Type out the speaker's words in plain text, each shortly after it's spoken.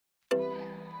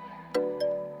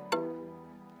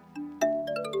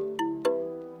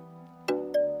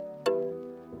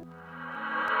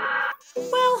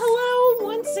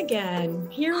again.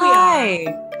 Here we Hi.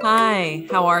 are. Hi.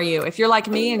 How are you? If you're like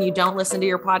me and you don't listen to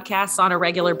your podcasts on a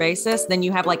regular basis, then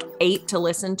you have like 8 to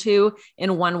listen to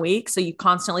in 1 week. So you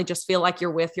constantly just feel like you're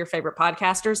with your favorite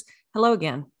podcasters. Hello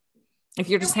again. If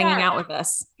you're just hanging out with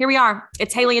us, here we are.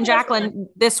 It's Haley and Jacqueline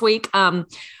this week. Our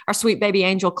sweet baby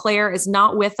angel Claire is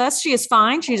not with us. She is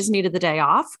fine. She just needed the day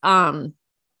off.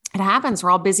 It happens.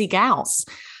 We're all busy gals.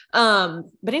 But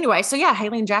anyway, so yeah,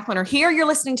 Haley and Jacqueline are here. You're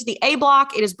listening to the A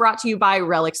Block. It is brought to you by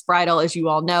Relics Bridal. As you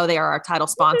all know, they are our title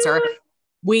sponsor.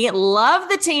 We love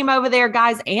the team over there,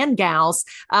 guys and gals.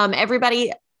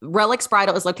 Everybody, Relics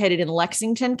Bridal is located in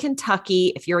Lexington,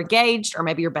 Kentucky. If you're engaged or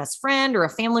maybe your best friend or a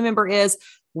family member is,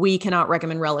 we cannot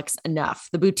recommend Relics enough.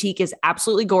 The boutique is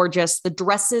absolutely gorgeous. The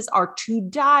dresses are to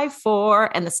die for.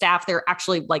 And the staff, they're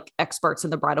actually like experts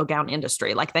in the bridal gown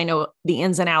industry. Like they know the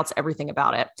ins and outs, everything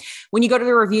about it. When you go to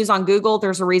the reviews on Google,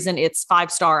 there's a reason it's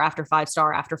 5-star after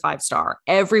 5-star after 5-star.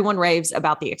 Everyone raves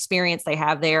about the experience they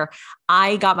have there.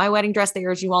 I got my wedding dress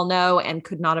there, as you all know, and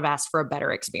could not have asked for a better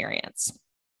experience.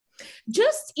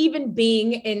 Just even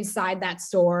being inside that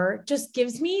store just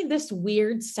gives me this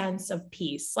weird sense of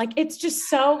peace. Like it's just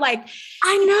so like,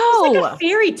 I know, it's like a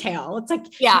fairy tale. It's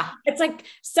like, yeah, it's like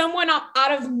someone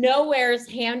out of nowhere is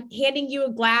handing you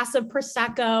a glass of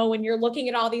Prosecco and you're looking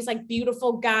at all these like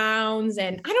beautiful gowns.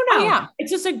 And I don't know. Yeah.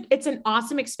 It's an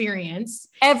awesome experience.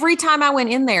 Every time I went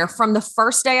in there, from the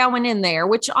first day I went in there,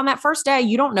 which on that first day,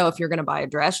 you don't know if you're going to buy a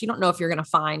dress. You don't know if you're going to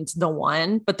find the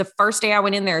one, but the first day I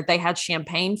went in there, they had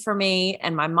champagne for me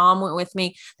and my mom went with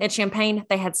me. They had champagne,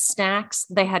 they had snacks,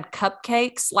 they had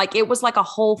cupcakes. Like it was like a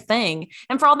whole thing.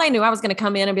 And for all they knew, I was going to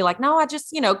come in and be like, no, I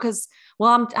just, cause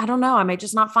I don't know. I may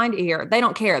just not find it here. They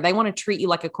don't care. They want to treat you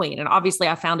like a queen. And obviously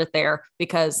I found it there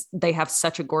because they have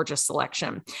such a gorgeous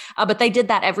selection. But they did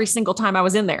that every single time I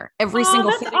was in there. Every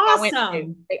single fitting I went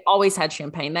to, they always had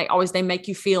champagne. They make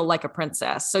you feel like a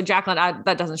princess. So Jacqueline,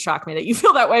 that doesn't shock me that you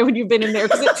feel that way when you've been in there.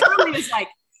 Cause it truly is like,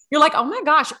 you're like, oh my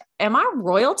gosh, am I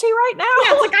royalty right now?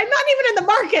 Yeah, it's like, I'm not even in the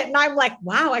market. And I'm like,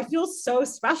 wow, I feel so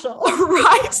special.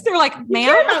 Right. They're like, man, you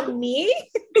care about me?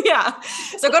 Yeah.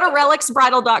 So go to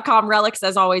relicsbridal.com. Relics,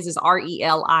 as always, is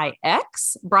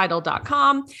RELIX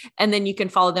bridal.com. And then you can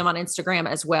follow them on Instagram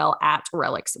as well at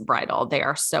Relics Bridal. They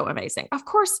are so amazing. Of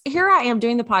course, here I am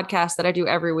doing the podcast that I do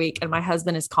every week. And my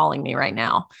husband is calling me right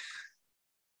now.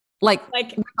 Like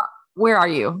where are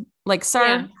you? Like, sir,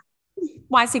 yeah.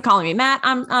 Why is he calling me? Matt,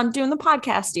 I'm doing the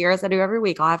podcast here as I do every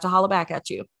week. I'll have to holler back at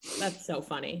you. That's so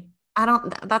funny.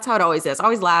 That's how it always is. I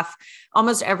always laugh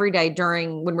almost every day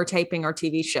when we're taping our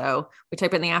TV show. We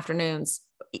tape it in the afternoons.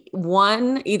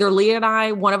 Either Leah and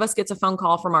I, one of us gets a phone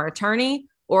call from our attorney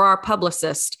or our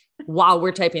publicist while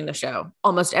we're taping the show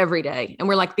almost every day. And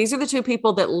we're like, these are the two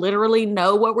people that literally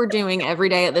know what we're doing every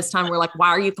day at this time. We're like, why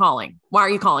are you calling? Why are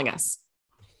you calling us?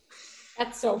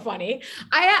 That's so funny.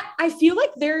 I feel like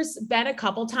there's been a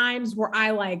couple times where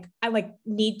I'm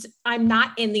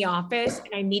not in the office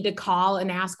and I need to call and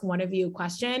ask one of you a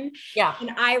question. Yeah. And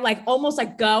I almost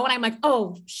go and I'm like,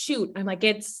 oh shoot. I'm like,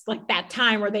 it's like that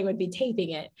time where they would be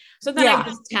taping it. So then I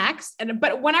just text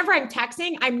but whenever I'm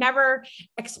texting, I'm never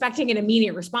expecting an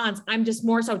immediate response. I'm just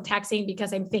more so texting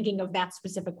because I'm thinking of that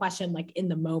specific question, like in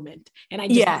the moment. And I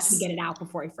just have to get it out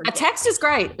before I forget. A text is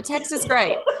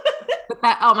great.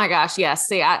 Oh my gosh. Yes.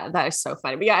 See, that is so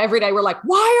funny. But yeah, every day we're like,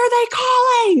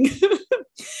 why are they calling?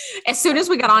 As soon as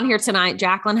we got on here tonight,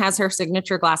 Jacqueline has her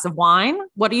signature glass of wine.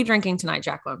 What are you drinking tonight,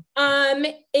 Jacqueline?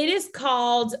 It is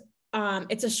called,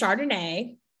 it's a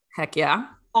Chardonnay. Heck yeah.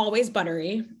 Always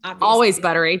buttery. Obviously. Always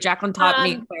buttery. Jacqueline taught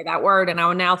me to say that word, and I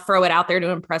will now throw it out there to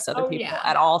impress other people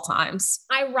at all times.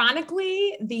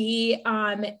 Ironically, the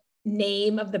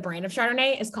name of the brand of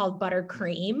Chardonnay is called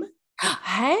Buttercream.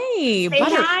 Hey,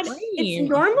 buttercream. It's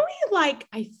normally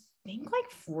I think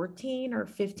 14 or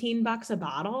 $15 a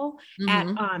bottle at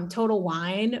Total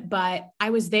Wine, but I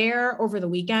was there over the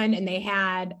weekend and they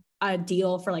had a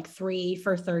deal for 3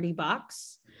 for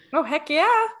 $30. Oh, heck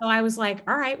yeah. So I was like,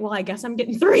 all right, well, I guess I'm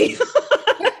getting 3.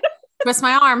 Twist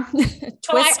my arm.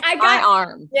 My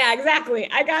arm. Yeah, exactly.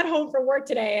 I got home from work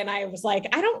today and I was like,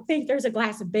 I don't think there's a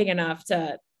glass big enough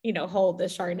to hold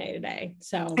this Chardonnay today.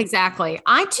 So exactly.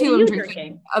 I too am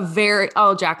drinking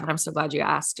Jacqueline, I'm so glad you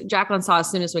asked. Jacqueline saw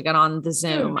as soon as we got on the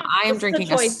Zoom. I am drinking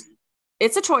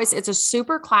it's a choice. It's a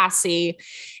super classy.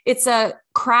 It's a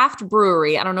craft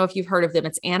brewery. I don't know if you've heard of them.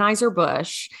 It's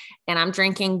Anheuser-Busch and I'm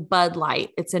drinking Bud Light.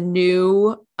 It's a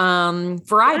new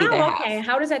variety. Wow, okay.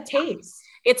 How does that taste?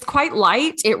 It's quite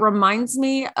light. It reminds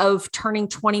me of turning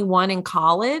 21 in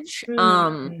college,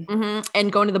 and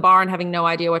going to the bar and having no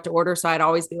idea what to order. So I'd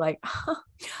always be like,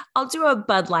 I'll do a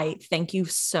Bud Light. Thank you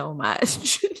so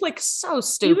much. Like so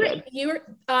stupid.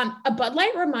 A Bud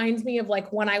Light reminds me of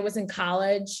like when I was in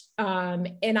college.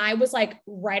 And I was like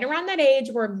right around that age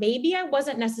where maybe I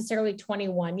wasn't necessarily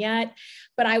 21 yet,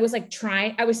 but I was like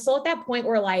I was still at that point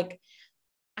where like,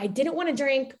 I didn't want to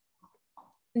drink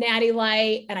Natty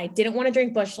Light and I didn't want to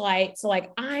drink Busch Light. So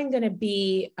like, I'm going to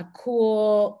be a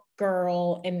cool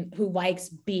girl and who likes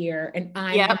beer and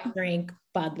I'm going to drink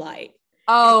Bud Light.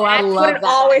 Oh, I love what it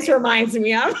always reminds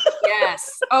me of.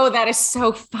 Yes. Oh, that is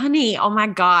so funny. Oh my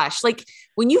gosh. Like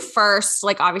when you first,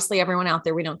 like obviously everyone out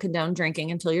there, we don't condone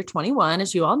drinking until you're 21,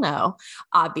 as you all know,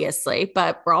 obviously,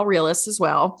 but we're all realists as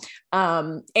well.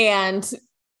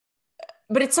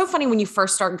 But it's so funny when you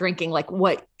first start drinking, like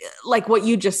what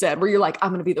you just said, where you're like, I'm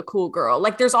going to be the cool girl.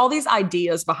 Like there's all these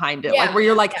ideas behind it, like where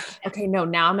you're like, okay, no,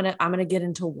 now I'm going to get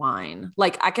into wine.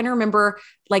 Like I can remember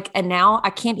like, and now I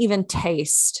can't even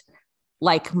taste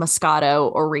like Moscato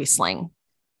or Riesling.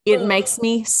 It makes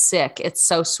me sick. It's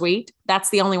so sweet.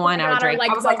 That's the only wine I would drink.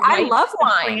 I was like, I love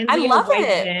wine. I love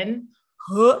it.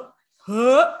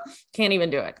 Can't even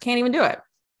do it.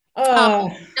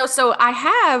 So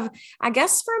I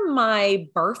guess from my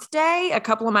birthday, a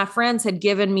couple of my friends had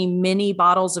given me mini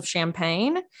bottles of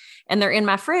champagne and they're in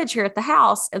my fridge here at the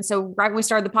house. And so right when we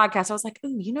started the podcast, I was like,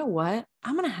 ooh, you know what?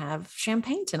 I'm going to have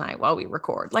champagne tonight while we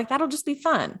record. Like that'll just be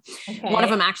fun. Okay. One of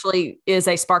them actually is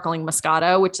a sparkling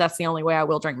Moscato, which that's the only way I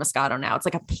will drink Moscato now. It's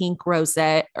like a pink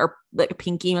rosé or like a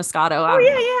pinky Moscato. Oh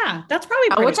yeah. That's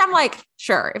probably which I'm like,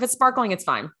 sure. If it's sparkling, it's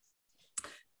fine.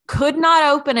 Could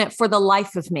not open it for the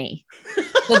life of me.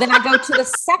 So then I go to the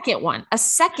second one,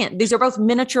 these are both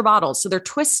miniature bottles. So they're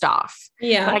twist off.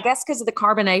 Yeah. But I guess because of the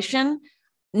carbonation,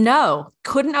 no,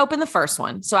 couldn't open the first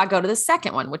one. So I go to the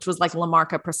second one, which was like La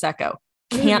Marca Prosecco.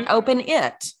 Can't open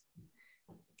it.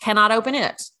 Cannot open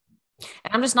it.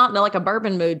 And I'm just not in like a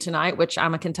bourbon mood tonight, which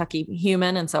I'm a Kentucky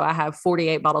human. And so I have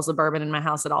 48 bottles of bourbon in my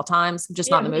house at all times. I'm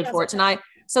just not in the mood for it tonight.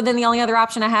 So then the only other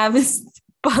option I have is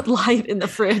Bud Light in the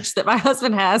fridge that my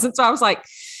husband has. And so I was like,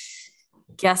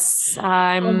 guess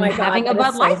I'm having a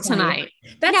Bud Light tonight.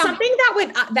 That's something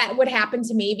that would happen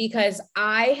to me because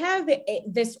I have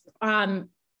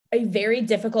a very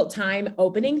difficult time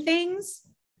opening things.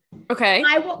 Okay.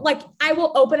 I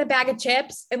will open a bag of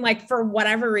chips and like, for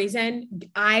whatever reason,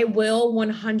 I will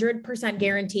 100%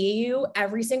 guarantee you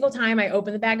every single time I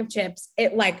open the bag of chips,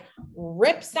 it like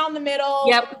rips down the middle.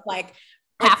 Yep. Like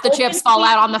half the chips fall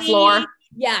out on the floor.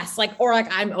 Yes. Like, or like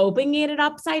I'm opening it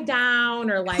upside down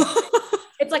or like,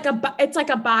 it's like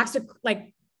a box of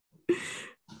like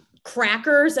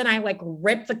crackers and I like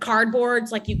rip the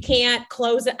cardboards. Like you can't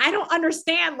close it. I don't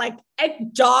understand. Like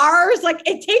it jars, like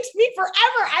it takes me forever.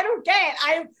 I don't get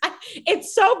it.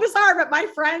 It's so bizarre, but my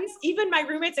friends, even my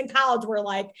roommates in college were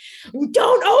like,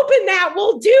 don't open that.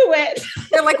 We'll do it.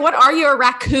 They're like, what are you, a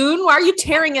raccoon? Why are you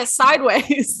tearing it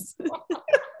sideways?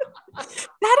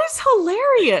 That is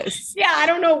hilarious. Yeah, I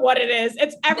don't know what it is.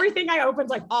 It's everything I open's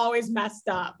like always messed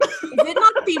up.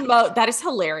 That is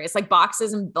hilarious. Like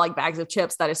boxes and like bags of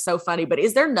chips. That is so funny. But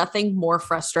is there nothing more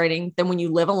frustrating than when you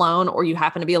live alone or you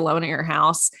happen to be alone at your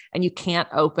house and you can't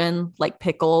open like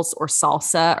pickles or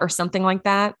salsa or something like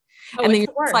that? Oh, and then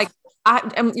you're like,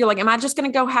 you're like, am I just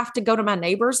going to have to go to my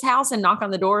neighbor's house and knock on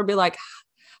the door and be like,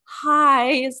 hi,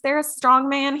 is there a strong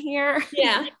man here?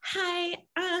 Yeah. Hi,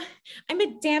 I'm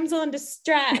a damsel in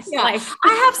distress. Yeah. Like,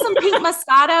 I have some pink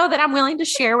Moscato that I'm willing to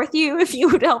share with you if you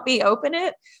would help me open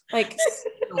it. Like,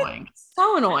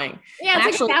 so annoying. Yeah, it's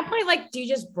actually, like at that point, like, do you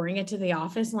just bring it to the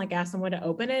office and like ask someone to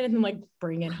open it and then like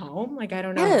bring it home? Like, I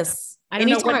don't know. Yes. I don't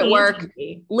know what at work,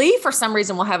 Lee for some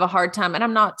reason will have a hard time, and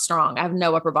I'm not strong. I have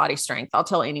no upper body strength. I'll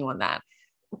tell anyone that.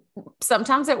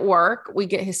 Sometimes at work, we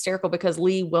get hysterical because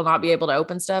Lee will not be able to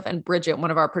open stuff. And Bridget,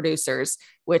 one of our producers,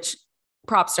 which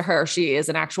props to her, she is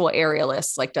an actual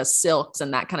aerialist, like does silks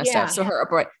and that kind of stuff. So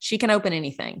she can open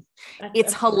anything.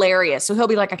 It's hilarious. So he'll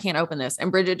be like, I can't open this.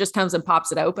 And Bridget just comes and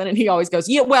pops it open. And he always goes,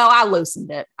 yeah, well, I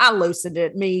loosened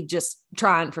it. Me just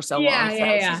trying for so long. So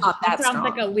she's not that sounds strong.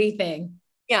 like a Lee thing.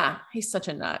 Yeah. He's such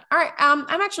a nut. All right. I'm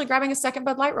actually grabbing a second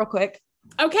Bud Light real quick.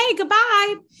 Okay,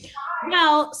 goodbye.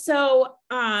 Well, so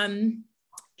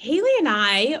Haley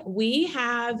and we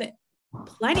have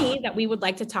plenty that we would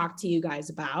like to talk to you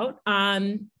guys about.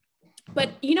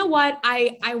 But you know what?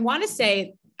 I want to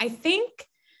say, I think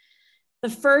the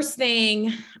first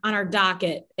thing on our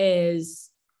docket is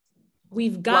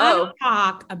we've got to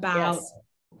talk about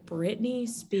Britney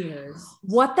Spears.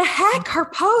 What the heck? Her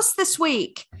post this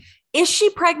week. Is she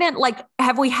pregnant? Like,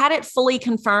 have we had it fully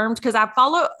confirmed? Because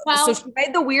so she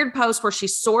made the weird post where she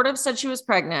sort of said she was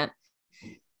pregnant,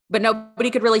 but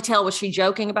nobody could really tell. Was she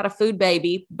joking about a food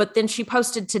baby? But then she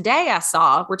posted today, I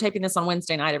saw, we're taping this on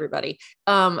Wednesday night, everybody,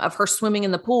 of her swimming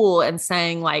in the pool and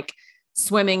saying like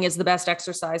swimming is the best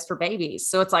exercise for babies.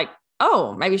 So it's like,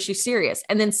 oh, maybe she's serious.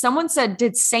 And then someone said,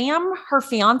 did Sam, her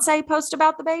fiance, post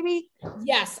about the baby?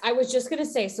 Yes, I was just going to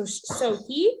say, so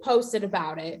he posted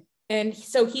about it. And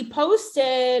so he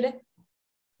posted,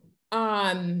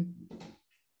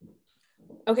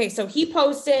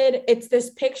 it's this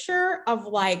picture of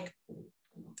like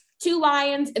 2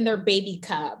 lions and their baby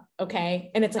cub.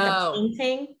 Okay. And it's like a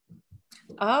painting.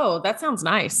 Oh, that sounds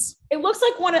nice. It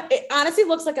honestly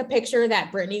looks like a picture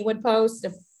that Brittany would post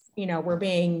if, we're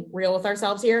being real with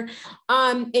ourselves here.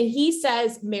 And he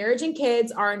says, marriage and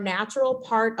kids are a natural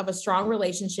part of a strong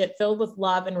relationship filled with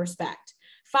love and respect.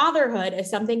 Fatherhood is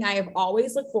something I have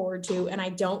always looked forward to, and I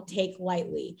don't take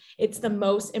lightly. It's the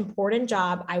most important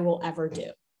job I will ever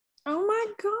do. Oh my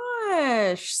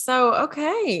gosh. So,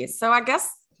 okay. So I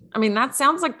guess, that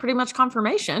sounds like pretty much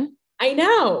confirmation. I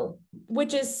know,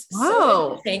 which is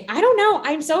so interesting. I don't know.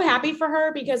 I'm so happy for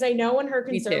her because I know in her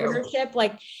conservatorship,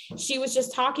 like she was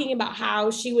just talking about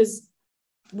how she was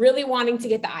really wanting to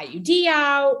get the IUD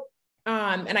out.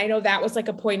 And I know that was like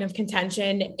a point of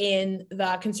contention in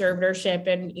the conservatorship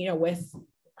and, with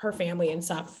her family and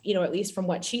stuff, at least from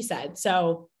what she said.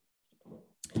 So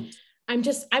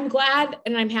I'm glad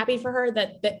and I'm happy for her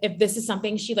that if this is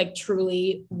something she like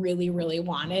truly, really, really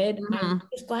wanted, I'm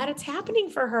just glad it's happening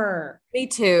for her. Me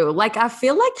too. Like, I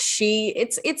feel like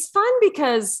it's fun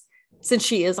because since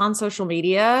she is on social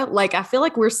media, like, I feel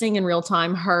like we're seeing in real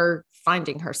time her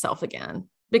finding herself again.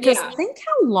 Because think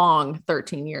how long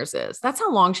 13 years is. That's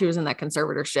how long she was in that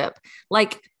conservatorship.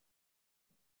 Like,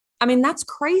 that's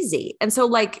crazy. And so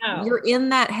like you're in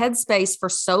that headspace for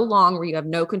so long where you have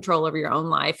no control over your own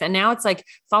life. And now it's like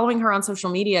following her on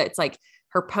social media. It's like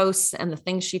her posts and the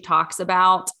things she talks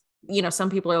about,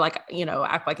 some people are like,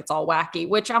 act like it's all wacky,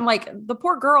 which I'm like, the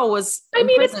poor girl was.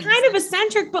 It's kind of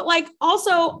eccentric, but like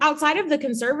also outside of the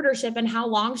conservatorship and how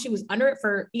long she was under it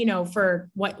for, for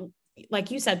what,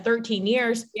 like you said, 13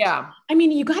 years. Yeah.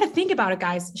 You got to think about it,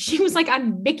 guys. She was like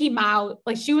on Mickey Mouse.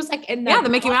 Like she was like in the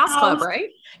Mickey Mouse Club, right?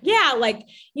 Yeah. Like,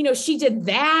 she did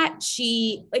that.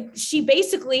 She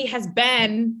basically has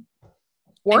been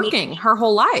working her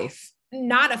whole life.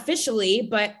 Not officially,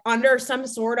 but under some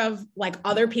sort of like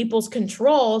other people's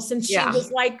control since she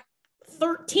was like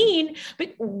 13,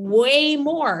 but way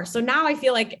more. So now I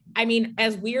feel like,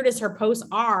 as weird as her posts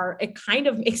are, it kind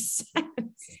of makes sense.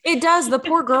 It does. The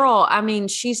poor girl.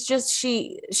 She's just,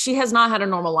 she has not had a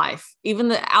normal life,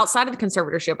 even outside of the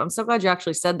conservatorship. I'm so glad you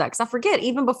actually said that. Cause I forget,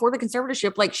 even before the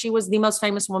conservatorship, like she was the most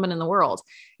famous woman in the world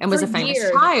and was a famous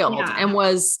child and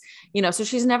was, so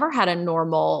she's never had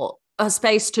a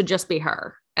space to just be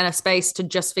her and a space to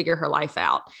just figure her life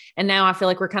out. And now I feel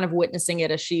like we're kind of witnessing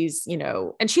it as she's,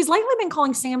 and she's lately been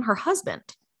calling Sam her husband.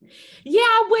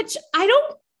 Yeah. Which I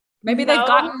don't, maybe they've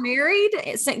gotten married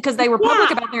because they were public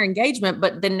about their engagement,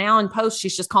 but then now in post,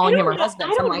 she's just calling him her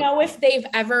husband. I don't know if they've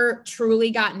ever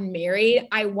truly gotten married.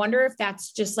 I wonder if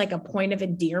that's just like a point of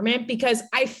endearment, because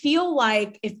I feel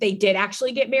like if they did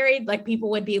actually get married, like people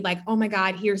would be like, oh my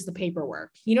God, here's the paperwork.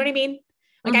 You know what I mean?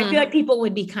 Like, I feel like people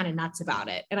would be kind of nuts about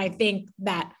it. And I think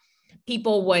that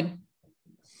people would,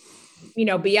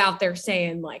 be out there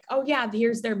saying like, oh yeah,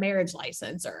 here's their marriage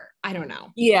license, or I don't know.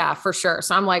 Yeah, for sure.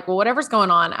 So I'm like, well, whatever's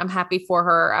going on, I'm happy for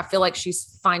her. I feel like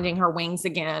she's finding her wings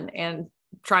again and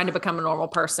trying to become a normal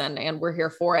person, and we're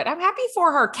here for it. I'm happy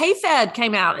for her. K-Fed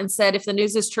came out and said, if the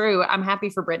news is true, I'm happy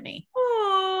for Brittany.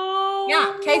 Oh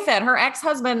yeah. K-Fed, her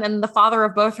ex-husband and the father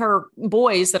of both her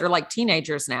boys that are like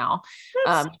teenagers now.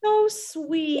 That's so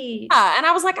sweet. Yeah. And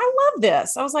I was like, I love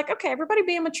this. I was like, okay, everybody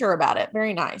being mature about it.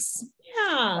 Very nice.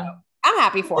 Yeah. So I'm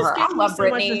happy for her. I love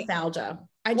Brittany. So much nostalgia.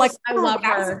 I love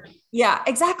her. Yeah,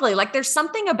 exactly. Like there's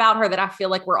something about her that I feel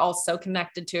like we're all so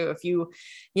connected to. If you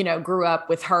grew up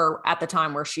with her at the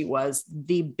time where she was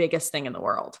the biggest thing in the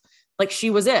world, like she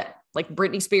was it. Like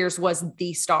Britney Spears was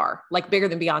the star, like bigger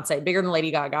than Beyonce, bigger than Lady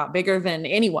Gaga, bigger than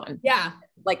anyone. Yeah.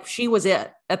 Like she was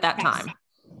it at that time.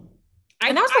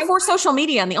 And that was before social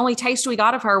media. And the only taste we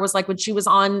got of her was like when she was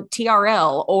on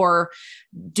TRL or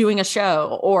doing a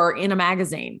show or in a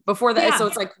magazine before that. Yeah. So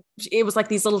it was like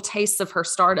these little tastes of her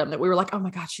stardom that we were like, oh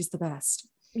my God, she's the best.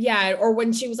 Yeah. Or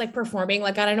when she was like performing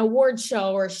like on an award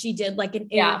show, or she did like an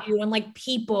interview in like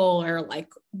People, or like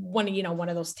one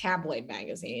of those tabloid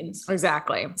magazines.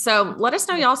 Exactly. So let us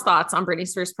know y'all's thoughts on Britney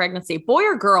Spears' pregnancy, boy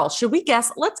or girl. Should we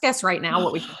guess? Let's guess right now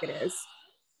what we think it is.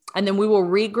 And then we will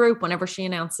regroup whenever she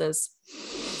announces.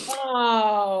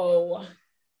 Oh,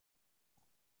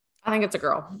 I think it's a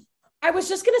girl. I was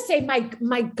just gonna say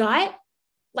my gut,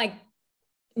 like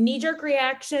knee-jerk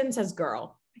reaction says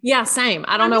girl. Yeah, same.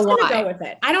 I don't know I'm just why. gonna go with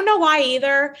it. I don't know why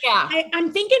either. Yeah.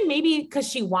 I'm thinking maybe because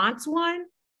she wants one.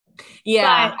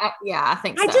 Yeah. I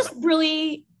think so.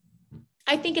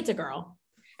 I think it's a girl.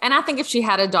 And I think if she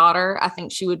had a daughter, I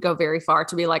think she would go very far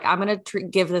to be like, I'm going to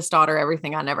give this daughter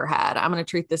everything I never had. I'm going to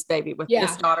treat this baby with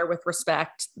this daughter with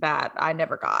respect that I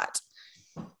never got.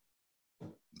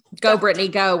 Go, Brittany,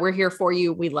 go. We're here for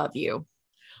you. We love you.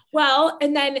 Well,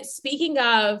 and then speaking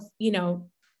of,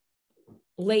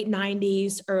 late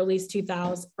 90s, early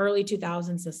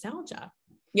 2000s nostalgia.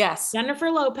 Yes.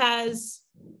 Jennifer Lopez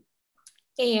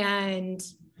and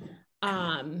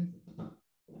Ben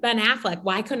Affleck.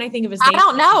 Why couldn't I think of his name? I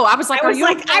don't know. I was like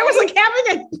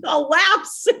having a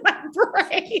lapse in my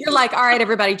brain. You're like, all right,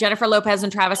 everybody, Jennifer Lopez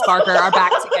and Travis Barker are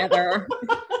back together.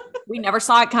 We never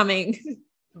saw it coming.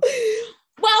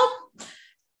 Well,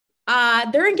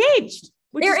 they're engaged.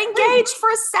 They're engaged for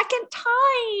a second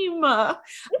time.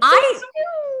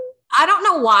 I don't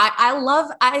know why.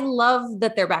 I love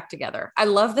that they're back together. I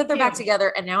love that they're back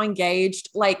together and now engaged.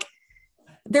 Like,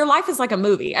 their life is like a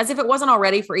movie, as if it wasn't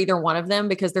already for either one of them,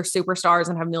 because they're superstars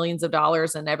and have millions of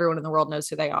dollars and everyone in the world knows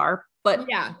who they are. But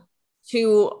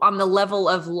on the level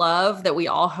of love that we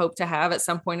all hope to have at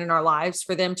some point in our lives,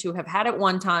 for them to have had it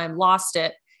one time, lost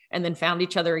it, and then found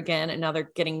each other again, and now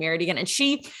they're getting married again. And if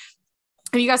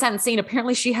you guys hadn't seen,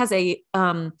 apparently she has a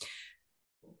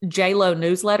J-Lo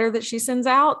newsletter that she sends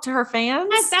out to her fans.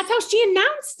 Yes, that's how she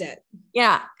announced it.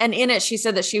 Yeah. And in it, she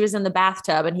said that she was in the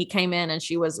bathtub and he came in and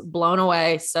she was blown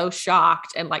away, so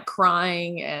shocked and like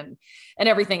crying and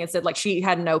everything. And said like she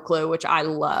had no clue, which I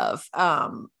love,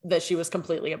 that she was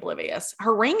completely oblivious.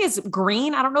 Her ring is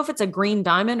green. I don't know if it's a green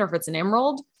diamond or if it's an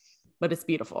emerald, but it's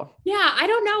beautiful. Yeah. I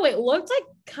don't know. It looked like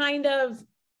kind of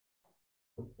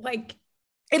like,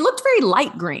 it looked very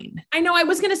light green. I know. I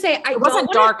was going to say, it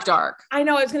wasn't dark. I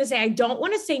know. I was going to say, I don't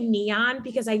want to say neon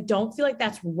because I don't feel like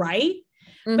that's right,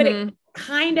 but it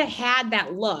kind of had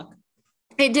that look.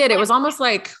 It did. It was almost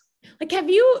like, have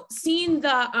you seen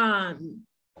the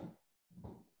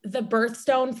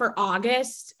birthstone for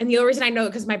August? And the only reason I know it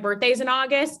because my birthday is in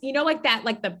August, like that,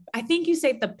 like I think you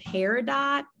say the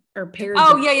peridot or peridot.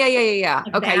 Oh yeah.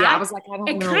 Like okay. That. Yeah. I was like, I don't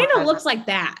know. It kind of looks like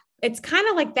that. It's kind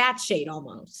of like that shade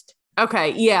almost.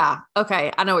 Okay. Yeah.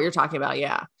 Okay. I know what you're talking about.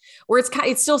 Yeah. Where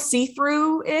it's still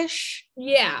see-through-ish.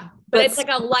 Yeah. But it's like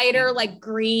a lighter, like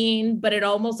green, but it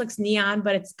almost looks neon,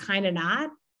 but it's kind of not.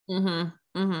 I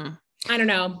don't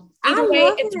know. Either way,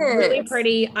 it's really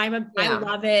pretty. I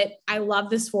love it. I love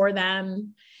this for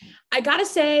them. I gotta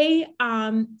say,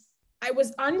 I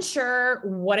was unsure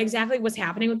what exactly was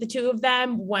happening with the two of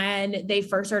them when they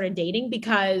first started dating,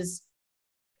 because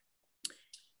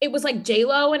it was like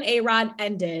J-Lo and A-Rod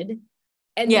ended.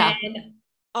 And then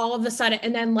all of a sudden,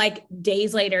 and then like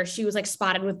days later, she was like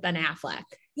spotted with Ben Affleck.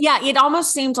 Yeah. It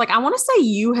almost seemed like, I want to say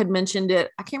you had mentioned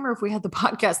it. I can't remember if we had the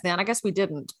podcast then. I guess we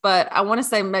didn't, but I want to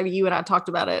say maybe you and I talked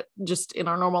about it just in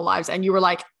our normal lives. And you were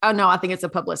like, oh no, I think it's a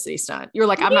publicity stunt. You're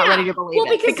like, I'm not ready to believe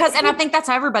it. Because, and I think that's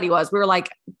how everybody was. We were like,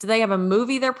 do they have a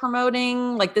movie they're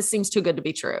promoting? Like, this seems too good to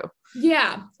be true.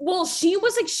 Yeah. Well, she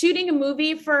was like shooting a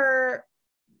movie for,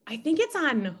 I think it's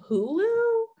on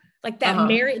Hulu, like that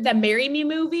Marry Me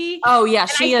movie. Oh yeah.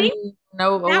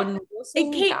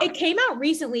 It came out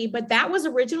recently, but that was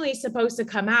originally supposed to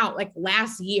come out like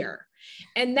last year.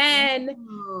 And then,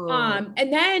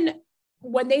 and then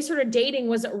when they started dating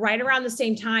was right around the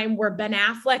same time where Ben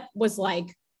Affleck was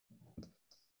like,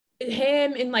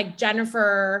 him and like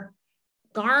Jennifer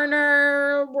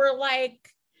Garner were like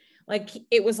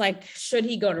it was like, should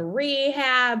he go to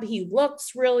rehab? He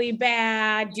looks really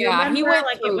bad. Do you remember?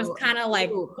 It was kind of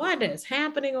like, what is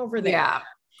happening over there? Yeah,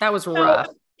 that was rough.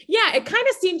 Yeah, it kind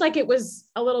of seemed like it was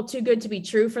a little too good to be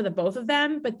true for the both of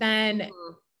them. But then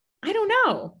I don't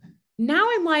know. Now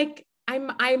I'm like,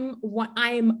 I'm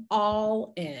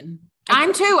all in.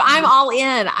 I'm too. I'm all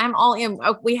in.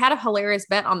 We had a hilarious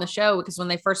bet on the show because when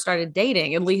they first started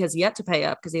dating, and Lee has yet to pay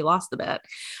up because he lost the bet.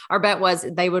 Our bet was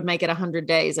they would make it 100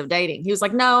 days of dating. He was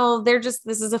like, no, this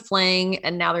is a fling.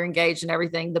 And now they're engaged and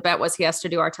everything. The bet was he has to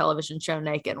do our television show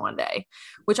naked one day,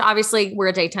 which obviously we're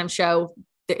a daytime show.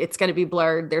 It's going to be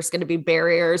blurred. There's going to be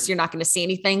barriers. You're not going to see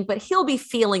anything, but he'll be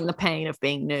feeling the pain of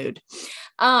being nude.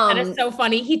 That is so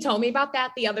funny. He told me about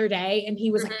that the other day and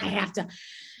he was like, I have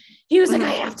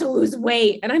to lose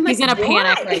weight. And I'm like, he's in a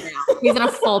panic right now. He's in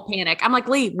a full panic. I'm like,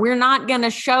 Lee, we're not going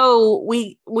to show,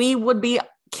 we would be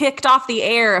kicked off the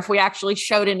air if we actually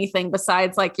showed anything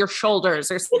besides like your shoulders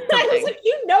or something. I was like,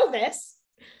 this,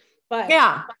 but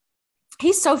yeah.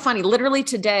 He's so funny. Literally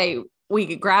today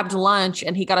we grabbed lunch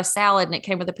and he got a salad and it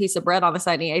came with a piece of bread on the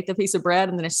side and he ate the piece of bread.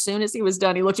 And then as soon as he was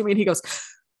done, he looked at me and he goes,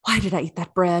 why did I eat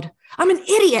that bread? I'm an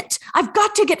idiot. I've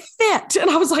got to get fit. And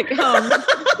I was like,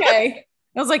 okay.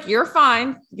 I was like, you're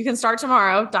fine. You can start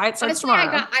tomorrow. Diet starts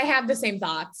tomorrow. I have the same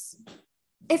thoughts.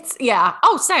 Yeah.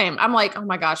 Oh, same. I'm like, oh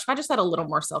my gosh, if I just had a little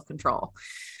more self-control.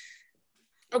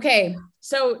 Okay.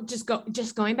 So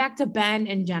just going back to Ben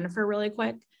and Jennifer really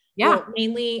quick. Yeah. Well,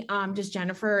 mainly just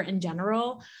Jennifer in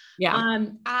general. Yeah.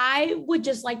 I would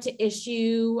just like to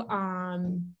issue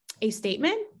a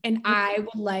statement, and I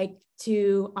would like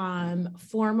to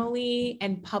formally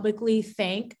and publicly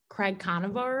thank Craig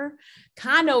Conover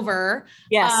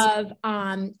yes. of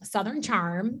Southern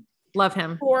Charm. Love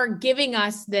him. For giving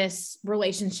us this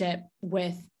relationship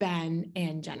with Ben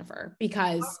and Jennifer,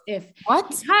 because the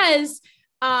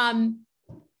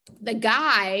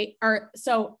guy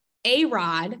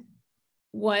A-Rod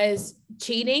was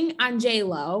cheating on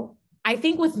J-Lo, I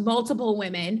think with multiple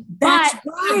women, That's but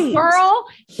right. The girl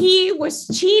he was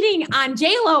cheating on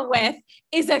J-Lo with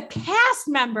is a cast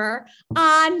member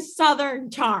on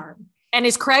Southern Charm. And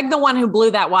is Craig the one who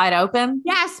blew that wide open?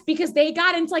 Yes, because they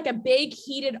got into like a big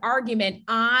heated argument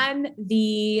on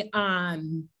the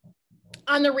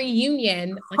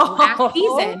reunion like last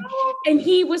season. And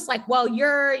he was like, well,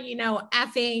 you're,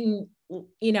 effing,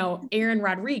 Aaron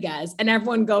Rodriguez. And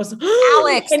everyone goes,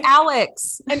 Alex. And,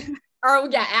 Alex.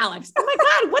 Alex. Oh my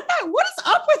God, what is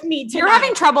up with me tonight? You're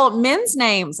having trouble men's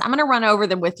names. I'm going to run over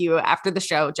them with you after the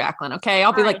show, Jacqueline. Okay.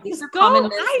 I'll be like, these are common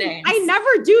men's names. I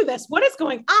never do this. What is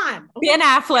going on? Ben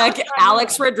Affleck,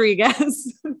 Alex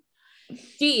Rodriguez.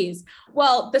 Jeez.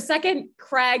 Well, the second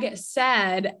Craig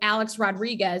said Alex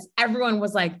Rodriguez, everyone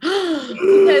was like,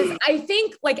 because I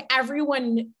think like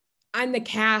everyone on the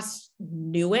cast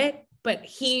knew it, but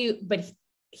he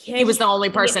was the only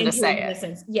person to say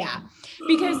it. Yeah.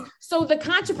 Because so the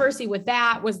controversy with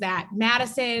that was that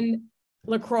Madison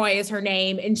LaCroix is her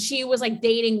name. And she was like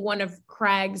dating one of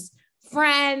Craig's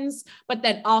friends, but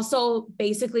then also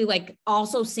basically like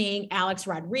also seeing Alex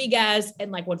Rodriguez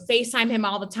and like would FaceTime him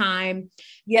all the time.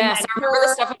 Yes. And, I remember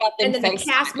the stuff about them. And then the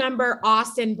cast member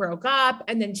Austin broke up.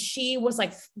 And then she was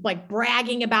like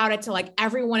bragging about it to like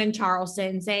everyone in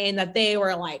Charleston, saying that they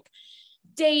were like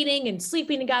dating and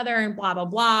sleeping together and blah, blah,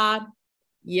 blah.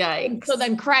 Yikes. And so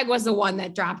then Craig was the one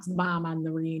that dropped the bomb on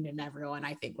the reunion, and everyone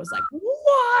I think was like,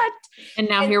 what? And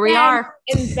now here we are.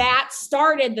 And that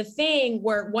started the thing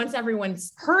where once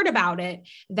everyone's heard about it,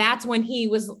 that's when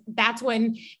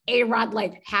A-Rod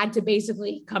like had to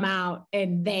basically come out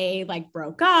and they like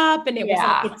broke up, and it was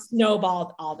like, it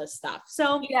snowballed all this stuff.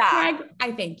 So Craig,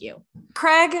 I thank you.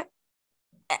 Craig,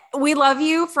 we love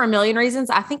you for a million reasons.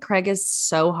 I think Craig is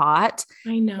so hot.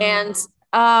 I know. And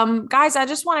guys, I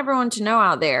just want everyone to know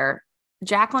out there,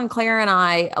 Jacqueline, Claire, and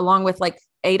I, along with like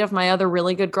 8 of my other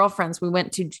really good girlfriends, we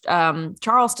went to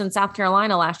Charleston, South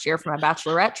Carolina last year for my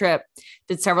bachelorette trip.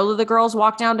 Did several of the girls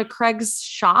walk down to Craig's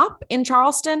shop in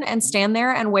Charleston and stand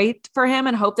there and wait for him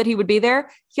and hope that he would be there?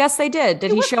 Yes, they did.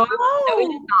 Did he show up? No, he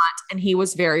did not. And he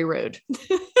was very rude.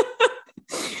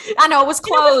 I know it was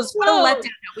closed. What a letdown.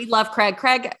 We love Craig.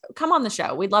 Craig, come on the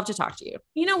show. We'd love to talk to you.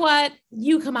 You know what?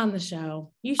 You come on the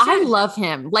show. You should. I love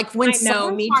him. Like when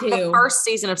me too. The first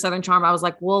season of Southern Charm, I was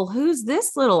like, well, who's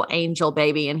this little angel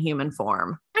baby in human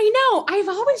form? I know. I've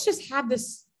always just had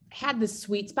this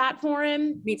sweet spot for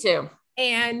him. Me too.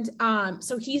 And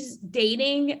so he's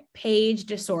dating Paige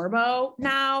DeSorbo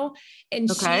now,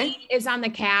 and she is on the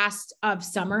cast of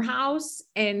Summer House,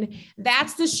 and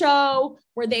that's the show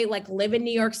where they like live in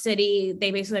New York City. They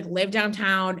basically like live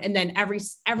downtown, and then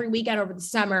every weekend over the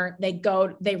summer they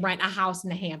rent a house in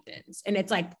the Hamptons, and it's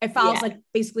like it follows like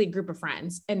basically a group of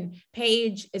friends, and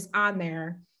Paige is on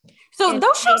there. So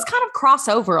those shows kind of cross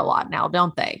over a lot now,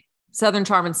 don't they? Southern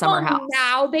Charm and Summer House.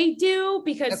 Now they do,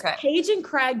 because Paige and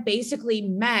Craig basically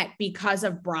met because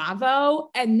of Bravo.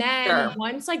 And then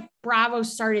once like Bravo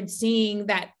started seeing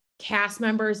that cast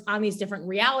members on these different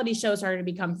reality shows started to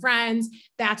become friends,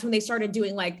 that's when they started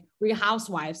doing like Real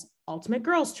Housewives, Ultimate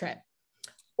Girls Trip.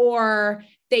 Or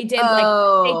they did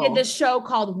they did this show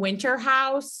called Winter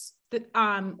House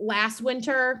last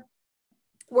winter,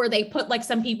 where they put like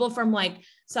some people from like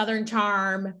Southern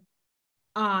Charm,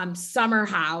 Summer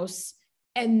House,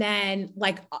 and then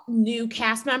like new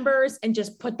cast members, and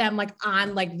just put them like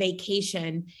on like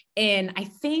vacation in, I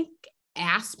think,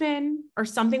 Aspen or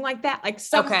something like that, like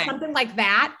something like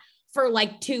that for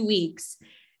like 2 weeks.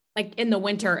 like in the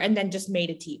winter and then just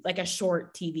made like a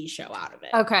short TV show out of it.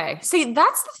 Okay. See,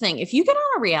 that's the thing. If you get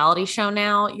on a reality show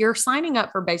now, you're signing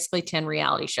up for basically 10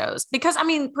 reality shows because I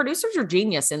mean, producers are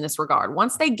genius in this regard.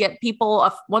 Once they get people,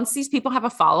 once these people have a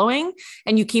following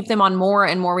and you keep them on more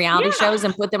and more reality shows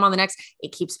and put them on the next,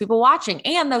 it keeps people watching.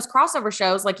 And those crossover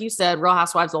shows, like you said, Real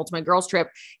Housewives, Ultimate Girls Trip,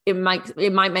 it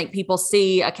might make people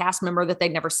see a cast member that they've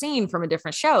never seen from a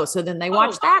different show. So then they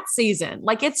watch that season.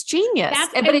 Like it's genius,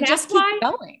 but it just keeps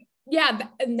going. Yeah.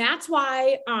 And that's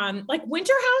why, like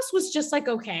Winter House was just like,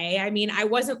 okay. I mean, I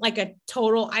wasn't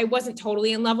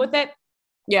totally in love with it.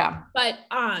 Yeah. But,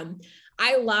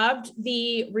 I loved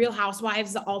the Real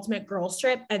Housewives, the Ultimate Girls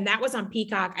Trip, and that was on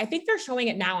Peacock. I think they're showing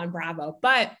it now on Bravo,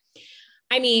 but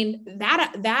I mean,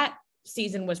 that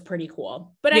season was pretty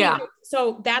cool. But anyway,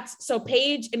 so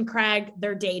Paige and Craig,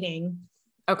 they're dating.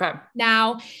 Okay.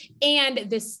 Now,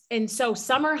 and so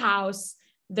Summer House,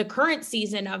 the current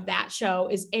season of that show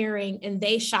is airing and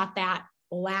they shot that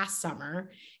last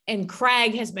summer and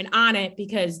Craig has been on it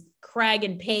because Craig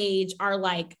and Paige are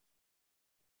like,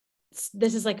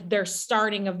 this is like their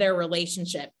starting of their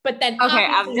relationship. But then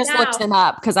I've just looked him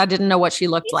up because I didn't know what she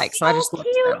looked like. So I just looked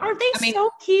at them. Aren't they so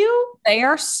cute? They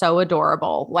are so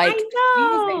adorable. Like I know. He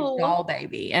is a doll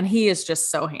baby and he is just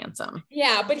so handsome.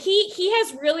 Yeah, but he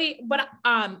has really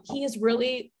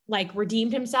like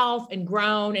redeemed himself and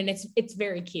grown and it's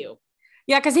very cute.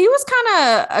 Yeah, because he was kind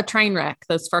of a train wreck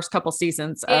those first couple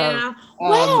seasons. Yeah.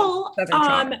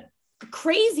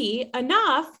 Crazy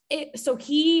enough. So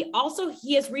he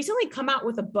has recently come out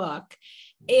with a book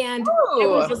and I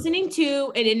was listening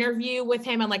to an interview with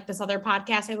him on like this other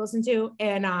podcast I listened to.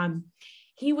 And,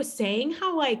 he was saying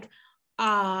how like,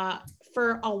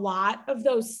 for a lot of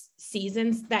those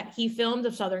seasons that he filmed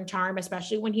of Southern Charm,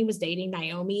 especially when he was dating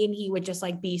Naomi and he would just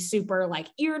like be super like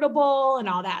irritable and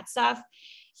all that stuff.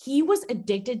 He was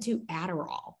addicted to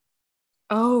Adderall.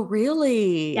 Oh,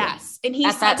 really? Yes. And he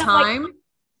at that time, like,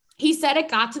 he said it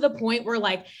got to the point where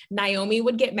like Naomi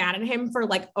would get mad at him for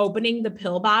like opening the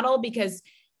pill bottle because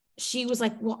she was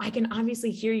like, well, I can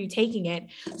obviously hear you taking it.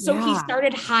 So he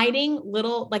started hiding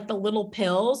the little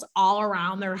pills all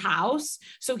around their house.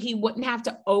 So he wouldn't have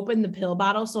to open the pill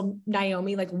bottle. So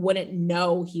Naomi like wouldn't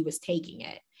know he was taking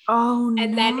it. Oh,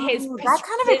 and then that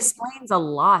kind of explains a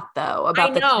lot though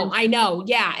about I know.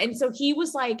 Yeah. And so he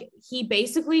was like, he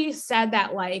basically said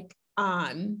that like,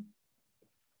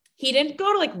 he didn't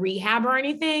go to like rehab or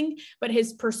anything, but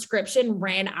his prescription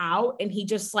ran out and he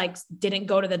just like didn't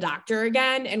go to the doctor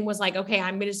again and was like, okay,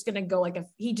 I'm just going to go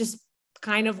he just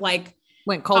kind of like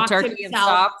went cold turkey and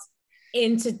stopped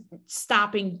into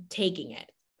stopping taking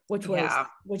it,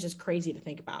 which is crazy to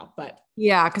think about. But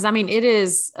yeah, because I mean, it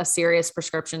is a serious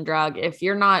prescription drug. If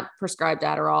you're not prescribed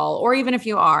Adderall, or even if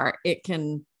you are, it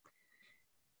can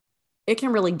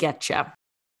really get you.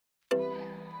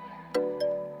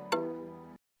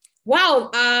 Wow.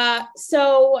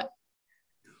 So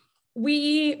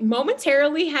we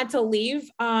momentarily had to leave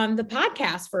the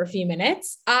podcast for a few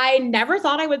minutes. I never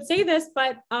thought I would say this,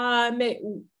 but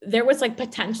there was like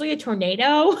potentially a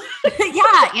tornado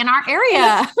in our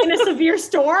area in a severe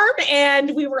storm.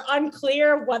 And we were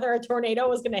unclear whether a tornado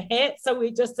was going to hit. So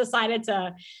we just decided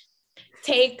to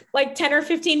take like 10 or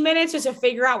 15 minutes just to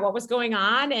figure out what was going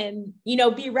on and,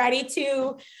 be ready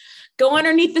to go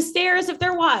underneath the stairs if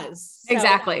there was. So.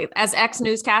 Exactly. As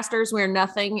ex-newscasters, we're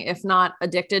nothing if not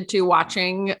addicted to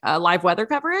watching live weather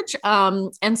coverage.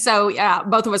 And so,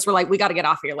 both of us were like, we got to get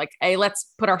off here. Like, A,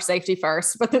 let's put our safety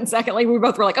first. But then secondly, we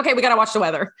both were like, okay, we got to watch the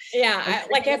weather. Yeah.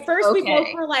 Like at first we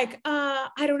both were like,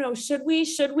 I don't know. Should we?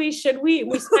 We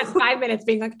spent 5 minutes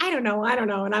being like, I don't know.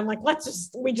 And I'm like,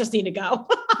 we just need to go.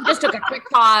 Just took a quick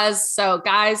pause. So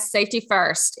guys, safety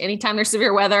first. Anytime there's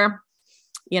severe weather,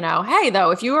 hey,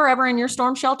 though, if you are ever in your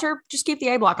storm shelter, just keep the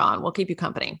A block on. We'll keep you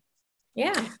company.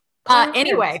 Yeah.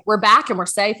 Anyway, we're back and we're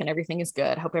safe and everything is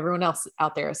good. Hope everyone else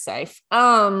out there is safe.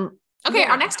 Our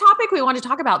next topic we wanted to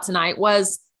talk about tonight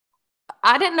was,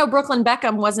 I didn't know Brooklyn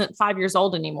Beckham wasn't 5 years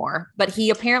old anymore, but he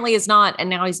apparently is not. And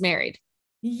now he's married.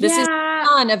 Yeah. This is the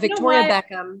son of Victoria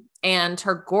Beckham and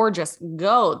her gorgeous,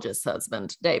 gorgeous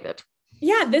husband, David.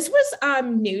 Yeah. This was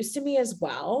news to me as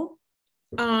well.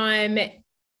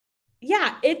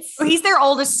 Yeah, he's their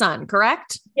oldest son,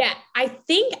 correct? Yeah,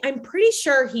 I'm pretty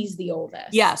sure he's the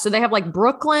oldest. Yeah, so they have like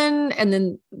Brooklyn and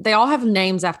then they all have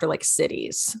names after like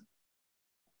cities.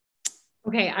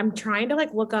 Okay, I'm trying to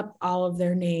like look up all of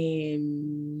their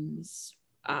names.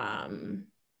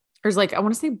 There's like, I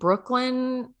want to say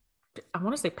Brooklyn, I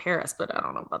want to say Paris, but I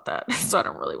don't know about that. So I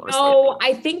don't really want to say it. Oh,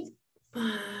 I think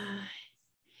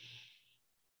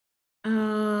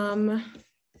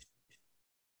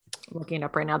Looking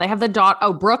up right now. They have the daughter.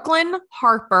 Oh, Brooklyn,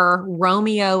 Harper,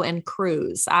 Romeo, and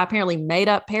Cruz. I apparently made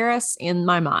up Paris in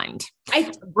my mind.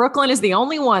 Brooklyn is the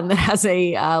only one that has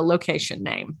a location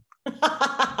name.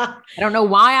 I don't know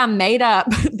why I made up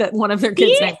that one of their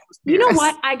kids' names was Paris. You know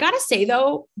what? I gotta say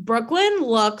though, Brooklyn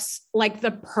looks like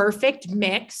the perfect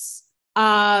mix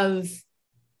of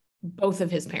both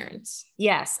of his parents.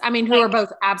 Yes. I mean, who are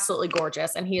both absolutely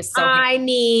gorgeous. And he is so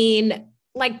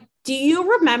like, do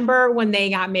you remember when they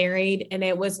got married and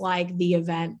it was like the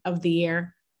event of the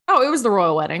year? Oh, it was the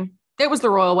royal wedding. It was the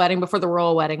royal wedding before the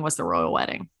royal wedding was the royal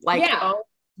wedding. Like, oh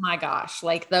my gosh,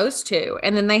 like those two.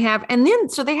 And then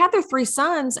so they had their 3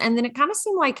 sons. And then it kind of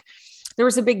seemed like there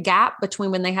was a big gap between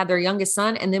when they had their youngest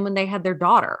son and then when they had their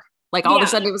daughter. Like all of a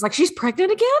sudden it was like, she's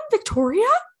pregnant again, Victoria.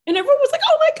 And everyone was like,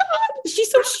 oh my God,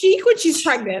 she's so chic when she's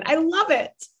pregnant. I love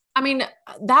it. I mean,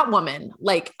 that woman,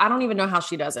 like, I don't even know how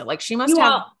she does it. Like she must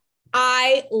have.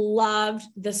 I loved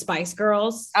the Spice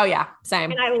Girls. Oh yeah, same.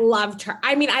 And I loved her.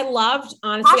 I mean, I loved,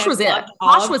 honestly. Posh was it.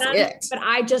 Posh was it. But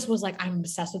I just was like, I'm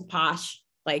obsessed with Posh.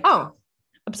 Like,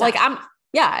 obsessed. Like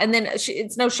and then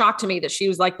it's no shock to me that she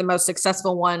was like the most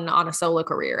successful one on a solo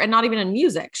career and not even in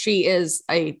music. She is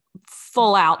a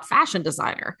full out fashion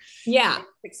designer. Yeah.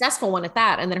 Successful one at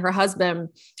that. And then her husband,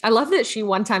 I love that she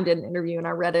one time did an interview and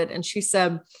I read it and she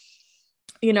said,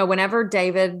 you know, whenever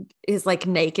David is like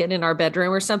naked in our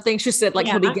bedroom or something, she said like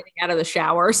he'll be getting out of the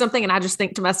shower or something. And I just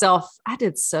think to myself, I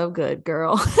did so good,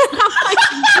 girl. I'm like,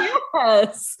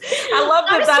 yes. I love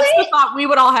that. Honestly, that's the thought we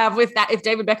would all have with that. If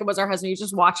David Beckham was our husband, you're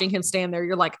just watching him stand there.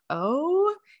 You're like,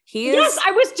 oh, he is. Yes,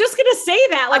 I was just going to say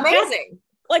that. Like, amazing.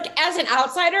 Like as an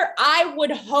outsider, I would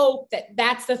hope that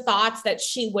that's the thoughts that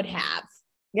she would have.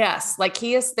 Yes. Like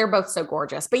they're both so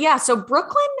gorgeous. But yeah, so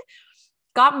Brooklyn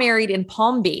got married in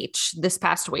Palm Beach this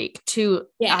past week to,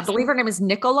 I believe her name is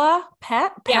Nicola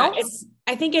Peltz. Yeah,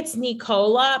 I think it's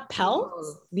Nicola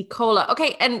Peltz. Nicola.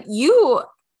 Okay. And you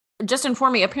just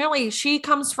informed me, apparently she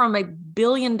comes from a $1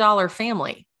 billion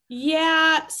family.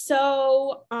 Yeah.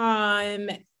 So,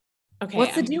 okay.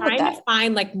 What's the deal with that? I'm trying to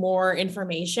find like more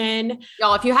information.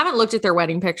 Y'all, if you haven't looked at their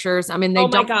wedding pictures, I mean, my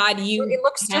God, it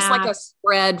looks just like a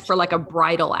spread for like a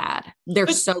bridal ad. They're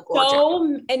so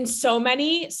gorgeous. And so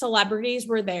many celebrities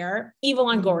were there. Eva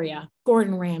Longoria,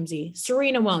 Gordon Ramsay,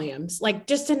 Serena Williams, like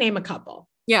just to name a couple.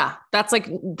 Yeah. That's like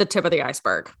the tip of the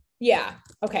iceberg. Yeah.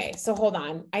 Okay. So hold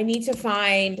on. I need to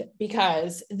find,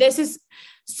 because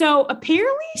so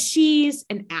apparently she's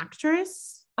an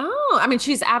actress. Oh, I mean,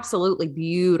 she's absolutely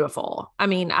beautiful. I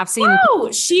mean, I've seen.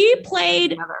 Oh, she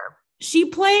played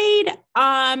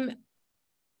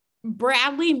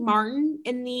Bradley Martin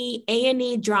in the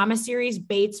A&E drama series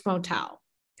Bates Motel.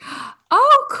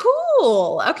 Oh,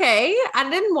 cool. Okay. I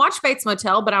didn't watch Bates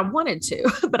Motel, but I wanted to,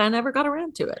 but I never got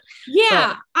around to it.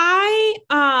 Yeah.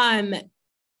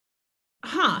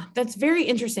 That's very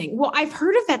interesting. Well, I've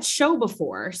heard of that show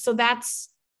before. So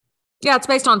it's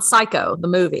based on Psycho, the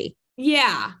movie.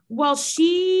 Yeah. Well,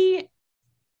 I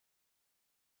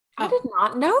did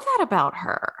not know that about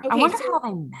her. Okay, I wonder how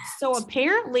they met. So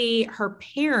apparently her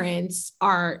parents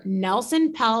are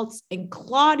Nelson Peltz and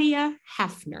Claudia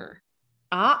Hefner.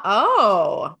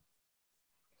 Oh.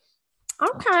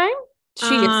 Okay.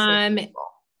 She is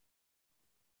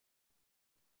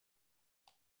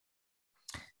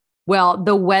Well,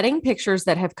 the wedding pictures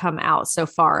that have come out so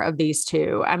far of these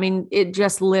two, I mean, it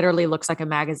just literally looks like a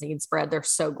magazine spread. They're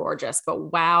so gorgeous,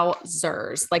 but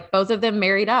wowzers. Like both of them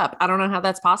married up. I don't know how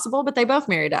that's possible, but they both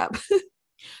married up.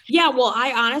 Yeah, well,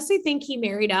 I honestly think he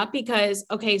married up because,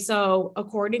 okay, so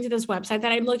according to this website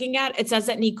that I'm looking at, it says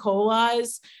that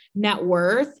Nicola's net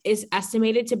worth is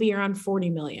estimated to be around 40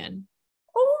 million.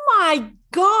 Oh my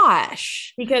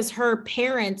gosh. Because her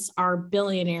parents are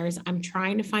billionaires. I'm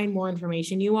trying to find more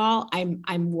information, you all.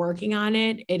 I'm working on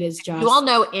it. It is just. You all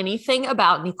know anything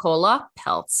about Nicola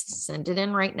Peltz? Send it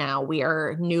in right now. We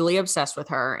are newly obsessed with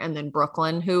her. And then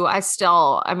Brooklyn, who I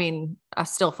still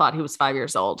thought he was 5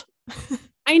 years old.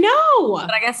 I know.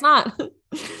 But I guess not.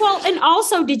 Well, and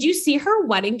also, did you see her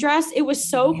wedding dress? It was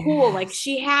so cool. Like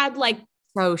she had like.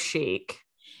 So chic.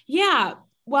 Yeah.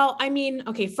 Well, I mean,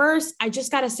 okay, first, I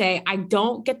just got to say, I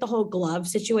don't get the whole glove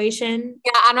situation.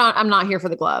 Yeah, I'm not here for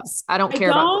the gloves. I don't care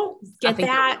about get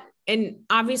that. And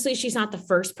obviously she's not the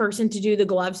first person to do the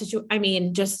glove situation. I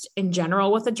mean, just in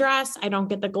general with a dress, I don't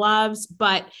get the gloves,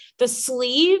 but the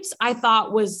sleeves I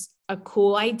thought was a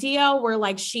cool idea where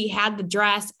like she had the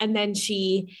dress and then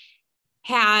you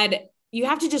have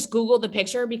to just Google the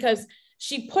picture because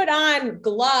she put on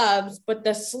gloves, but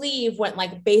the sleeve went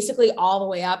like basically all the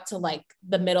way up to like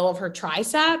the middle of her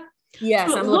tricep.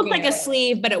 Yes. So it looked like a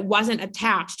sleeve, but it wasn't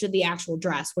attached to the actual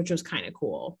dress, which was kind of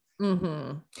cool.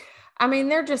 Mm-hmm. I mean,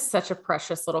 they're just such a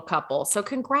precious little couple. So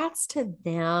congrats to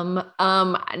them.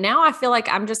 Now I feel like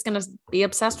I'm just going to be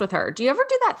obsessed with her. Do you ever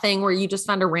do that thing where you just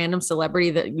find a random celebrity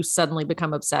that you suddenly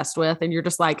become obsessed with and you're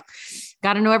just like,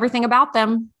 got to know everything about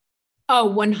them?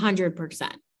 Oh,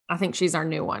 100%. I think she's our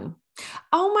new one.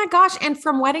 Oh my gosh. And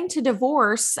from wedding to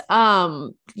divorce,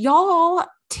 y'all,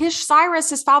 Tish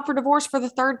Cyrus has filed for divorce for the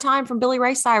third time from Billy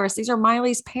Ray Cyrus. These are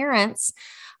Miley's parents.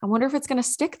 I wonder if it's going to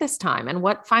stick this time and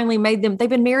what finally made them. They've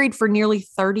been married for nearly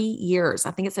 30 years.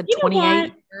 I think it said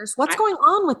 28 years. What's going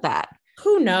on with that?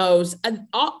 Who knows? I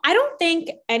don't think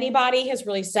anybody has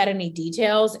really said any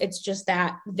details. It's just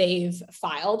that they've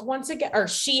filed once again, or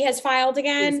she has filed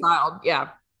again. She's filed, yeah.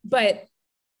 But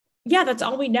yeah, that's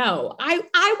all we know.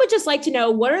 I would just like to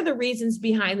know, what are the reasons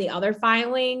behind the other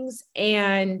filings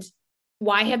and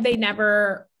why have they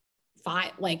never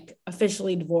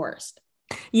officially divorced?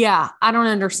 Yeah, I don't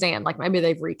understand. Like maybe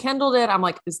they've rekindled it. I'm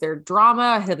like, is there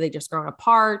drama? Have they just grown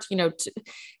apart? That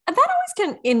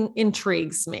always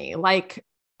intrigues me. Like,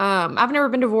 I've never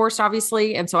been divorced,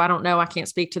 obviously. And so I don't know. I can't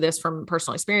speak to this from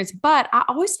personal experience, but I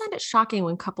always find it shocking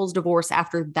when couples divorce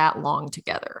after that long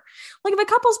together. Like if a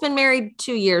couple's been married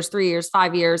 2 years, 3 years,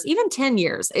 5 years, even 10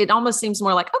 years, it almost seems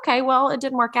more like, okay, well, it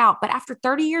didn't work out. But after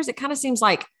 30 years, it kind of seems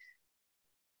like,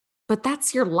 but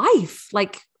that's your life.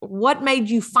 Like what made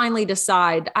you finally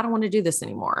decide, I don't want to do this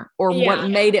anymore? Or what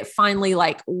made it finally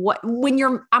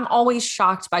I'm always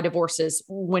shocked by divorces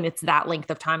when it's that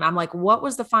length of time. I'm like, what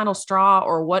was the final straw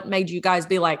or what made you guys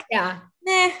be like, nah,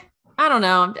 I don't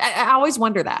know. I always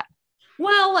wonder that.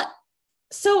 Well,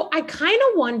 so I kind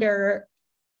of wonder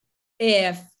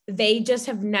if they just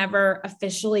have never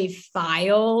officially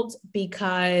filed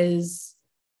because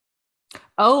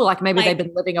like maybe they've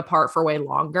been living apart for way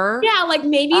longer. Yeah. Like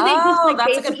maybe they just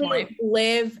basically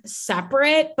live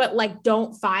separate, but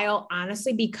don't file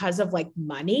honestly because of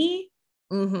money.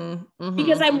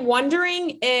 Because I'm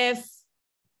wondering if,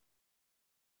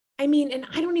 and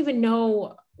I don't even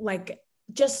know,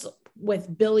 just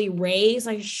with Billy Ray's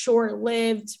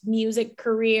short-lived music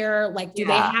career, do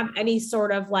they have any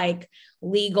sort of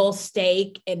legal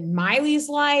stake in Miley's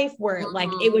life where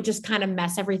it would just kind of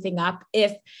mess everything up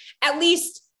if at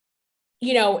least,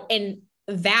 in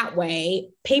that way,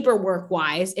 paperwork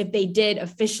wise, if they did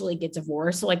officially get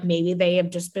divorced, so maybe they have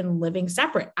just been living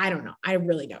separate. I don't know. I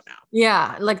really don't know.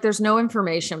 Yeah. There's no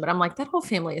information, but I'm like, that whole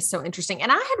family is so interesting.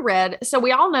 And I had read, so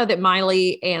we all know that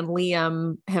Miley and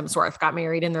Liam Hemsworth got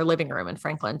married in their living room in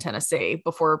Franklin, Tennessee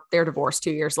before their divorce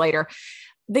 2 years later.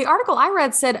 The article I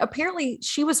read said apparently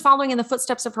she was following in the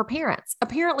footsteps of her parents.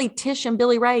 Apparently Tish and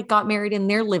Billy Ray got married in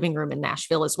their living room in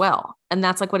Nashville as well. And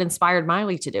that's what inspired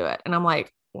Miley to do it. And I'm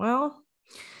like, well,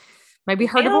 maybe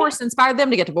her divorce inspired them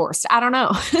to get divorced. I don't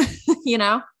know.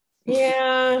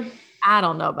 Yeah. I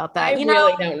don't know about that. I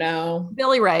really don't know.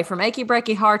 Billy Ray, from Achy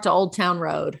Breaky Heart to Old Town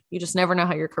Road. You just never know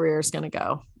how your career is going to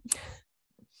go.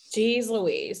 Jeez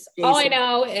Louise. All I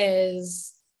know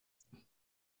is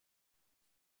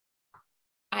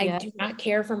I do not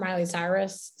care for Miley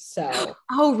Cyrus. So.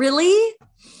 Oh, really?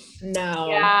 No.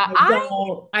 Yeah. I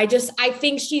don't. I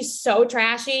think she's so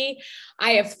trashy.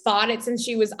 I have thought it since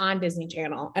she was on Disney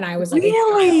Channel. And I was like,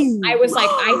 really?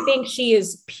 I think she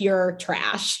is pure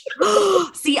trash.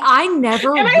 See, I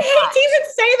never. And I hate to even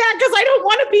say that because I don't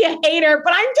want to be a hater,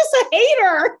 but I'm just a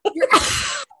hater.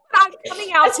 I'm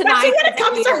coming out especially tonight. When it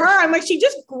comes to her, I'm like, she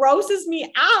just grosses me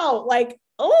out.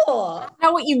 Oh, I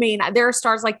know what you mean. There are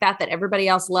stars like that everybody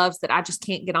else loves that I just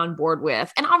can't get on board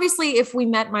with. And obviously if we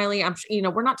met Miley, I'm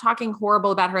we're not talking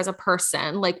horrible about her as a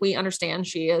person. We understand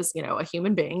she is, a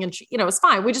human being and she, it's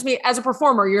fine. We just mean as a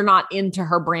performer, you're not into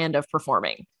her brand of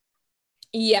performing.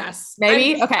 Yes.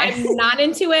 Maybe. Okay. I'm not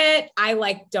into it.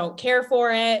 I don't care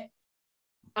for it.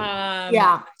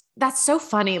 Yeah, that's so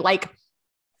funny.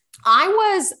 I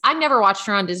never watched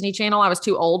her on Disney Channel. I was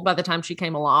too old by the time she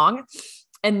came along.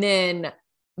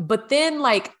 But then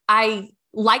I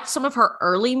liked some of her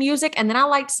early music. And then I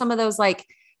liked some of those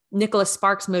Nicholas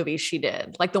Sparks movies she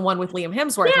did, the one with Liam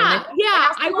Hemsworth. Yeah.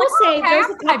 I will say there's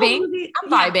a couple movies.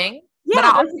 I'm vibing.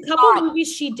 Yeah, there's a couple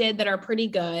movies she did that are pretty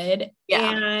good.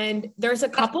 Yeah. And there's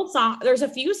a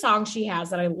few songs she has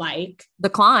that I like. The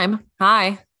Climb.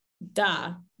 Hi.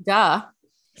 Duh.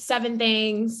 Seven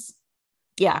Things.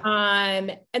 Yeah.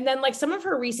 And then some of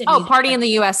her recent Party in the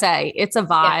USA. It's a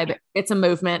vibe. Yeah. It's a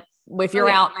movement. If you're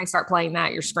out and they start playing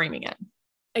that, you're screaming it.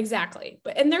 Exactly.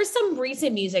 And there's some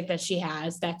recent music that she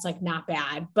has that's not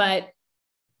bad, but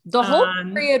The whole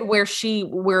period where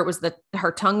it was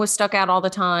her tongue was stuck out all the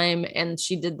time, and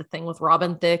she did the thing with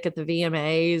Robin Thicke at the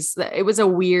VMAs. It was a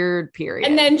weird period.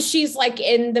 And then she's like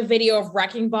in the video of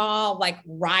Wrecking Ball, like,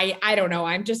 right. I don't know.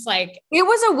 I'm just like, it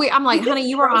was a weird, I'm like, honey,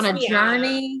 you were on a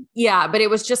journey. Yeah. But it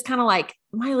was just kind of like,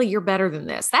 Miley, you're better than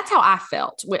this. That's how I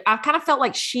felt. I kind of felt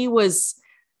like she was,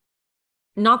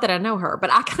 not that I know her,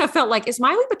 but I kind of felt like, is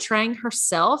Miley betraying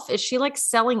herself? Is she like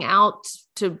selling out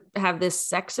to have this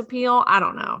sex appeal? I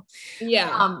don't know.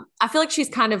 Yeah. I feel like she's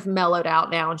kind of mellowed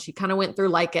out now, and she kind of went through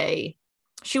like a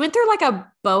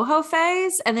boho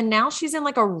phase, and then now she's in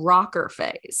like a rocker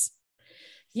phase.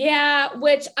 Yeah,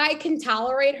 which I can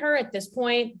tolerate her at this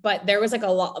point, but there was like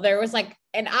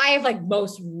and I have like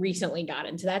most recently got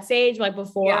into that stage. Like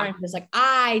before, I'm just like,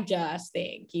 I just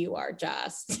think you are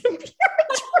just pure trash.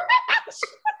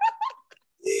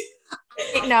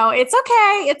 No, it's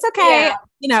okay. It's okay. Yeah.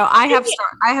 You know, I have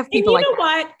people like, you know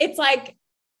what? It's like,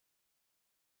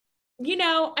 you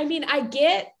know, I mean, I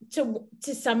get to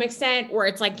some extent where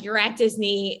it's like you're at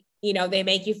Disney, you know, they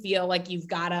make you feel like you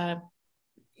got to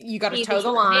toe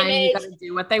the line, you got to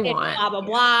do what they want, blah, blah,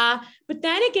 blah. But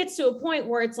then it gets to a point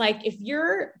where it's like, if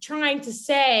you're trying to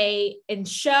say and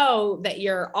show that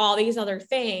you're all these other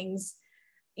things,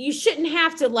 you shouldn't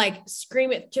have to like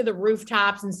scream it to the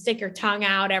rooftops and stick your tongue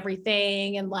out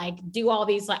everything and like do all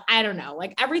these, like, I don't know,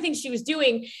 like everything she was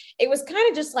doing, it was kind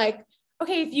of just like,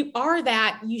 okay, if you are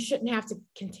that, you shouldn't have to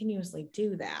continuously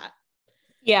do that.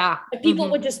 Yeah. Like people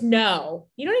would just know,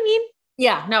 you know what I mean?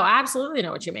 Yeah, no, I absolutely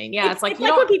know what you mean. Yeah. It's like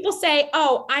when people say,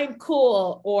 oh, I'm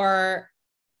cool, or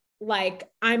like,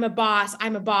 I'm a boss.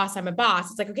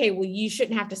 It's like, okay, well, you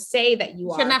shouldn't have to say that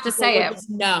you shouldn't have to say it.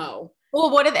 No.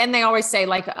 Well, and they always say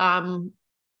like,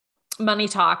 money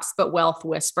talks, but wealth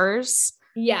whispers.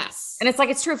 Yes. And it's like,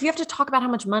 it's true. If you have to talk about how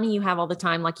much money you have all the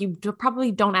time, like you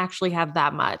probably don't actually have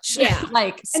that much. Yeah.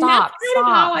 Like, stop. And that's kind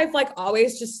of how I've like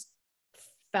always just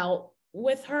felt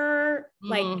with her.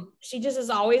 Like she just has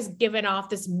always given off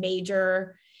this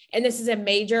major, and this is a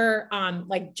major,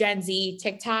 like Gen Z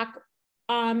TikTok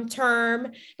term,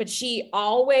 but she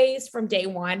always from day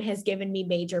one has given me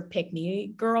major pick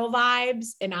me girl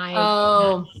vibes, and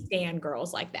I stand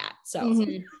girls like that. So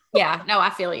yeah, no,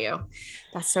 I feel you.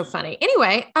 That's so funny.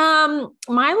 Anyway,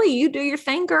 Miley, you do your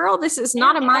thing, girl. This is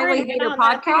not a Miley hater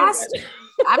podcast.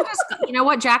 I'm just, you know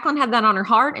what? Jacqueline had that on her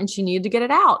heart and she needed to get it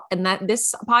out. And that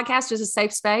this podcast is a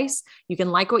safe space. You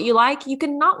can like what you like. You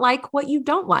can not like what you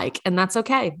don't like. And that's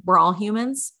okay. We're all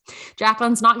humans.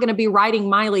 Jacqueline's not going to be writing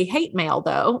Miley hate mail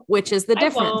though, which is the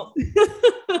difference.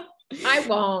 I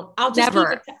won't.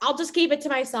 I'll just keep it to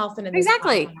myself. And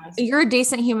exactly. You're a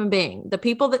decent human being. The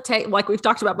people that take, like we've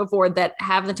talked about before, that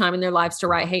have the time in their lives to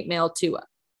write hate mail to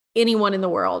anyone in the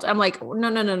world. I'm like,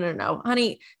 no,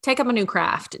 honey, take up a new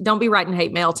craft. Don't be writing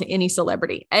hate mail to any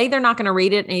celebrity. They're not going to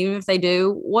read it. And even if they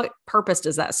do, what purpose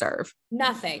does that serve?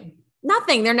 Nothing.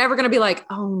 They're never going to be like,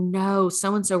 oh no,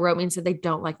 so-and-so wrote me and said they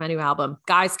don't like my new album.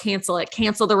 Guys, cancel it.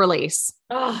 Cancel the release.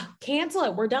 Oh, cancel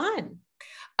it. We're done.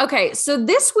 Okay. So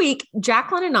this week,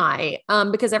 Jacqueline and I,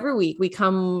 because every week we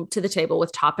come to the table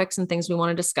with topics and things we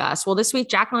want to discuss. Well, this week,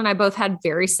 Jacqueline and I both had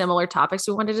very similar topics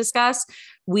we wanted to discuss.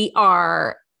 We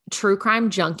are true crime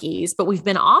junkies, but we've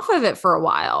been off of it for a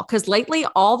while because lately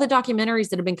all the documentaries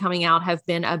that have been coming out have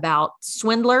been about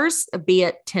swindlers, be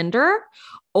it Tinder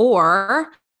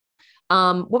or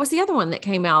what was the other one that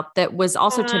came out that was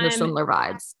also Tinder swindler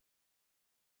vibes?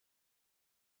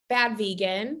 Bad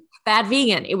Vegan.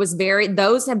 It was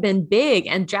those have been big.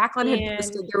 And Jacqueline had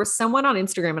posted, there was someone on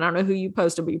Instagram, and I don't know who you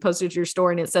posted, but you posted your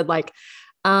story and it said like,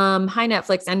 hi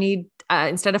Netflix, I need,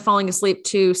 instead of falling asleep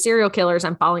to serial killers,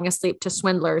 I'm falling asleep to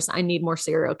swindlers. I need more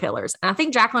serial killers. And I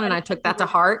think Jacqueline and I took that to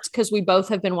heart because we both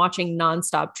have been watching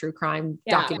nonstop true crime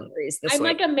documentaries this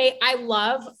week.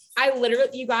 I literally,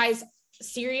 you guys,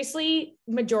 seriously,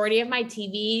 majority of my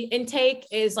TV intake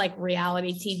is like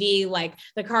reality TV, like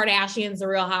the Kardashians, the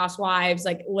Real Housewives,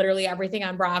 like literally everything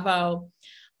on Bravo,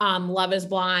 Love is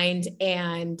Blind,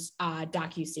 and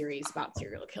docuseries about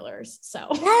serial killers. So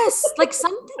yes, like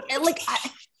something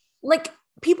like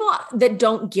people that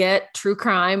don't get true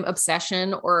crime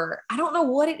obsession, or I don't know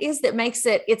what it is that makes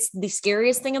it's the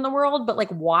scariest thing in the world, but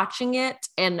like watching it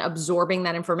and absorbing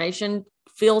that information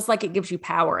feels like it gives you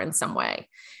power in some way.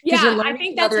 Yeah, I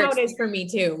think that's how it is for me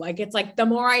too. Like, it's like, the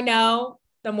more I know,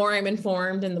 the more I'm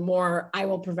informed and the more I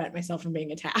will prevent myself from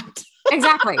being attacked.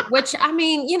 Exactly. Which, I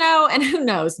mean, you know, and who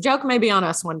knows, joke may be on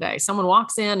us one day. Someone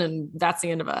walks in and that's the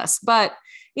end of us. But,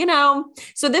 you know,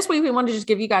 so this week we wanted to just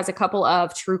give you guys a couple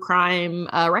of true crime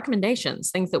recommendations,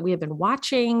 things that we have been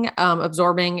watching,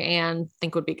 absorbing, and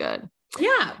think would be good.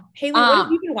 Yeah. Haley, what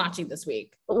have you been watching this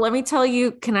week? Let me tell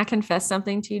you, can I confess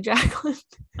something to you, Jacqueline?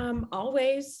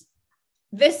 Always.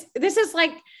 This is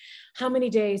like, how many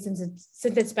days since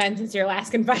it's been since your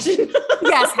last confession?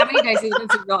 Yes. How many days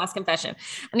since your last confession?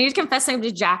 I need to confess something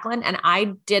to Jacqueline, and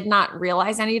I did not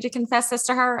realize I needed to confess this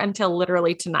to her until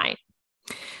literally tonight.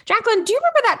 Jacqueline, do you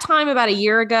remember that time about a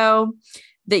year ago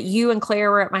that you and Claire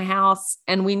were at my house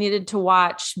and we needed to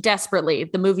watch desperately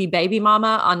the movie Baby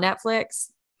Mama on Netflix?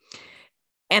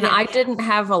 And I didn't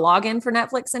have a login for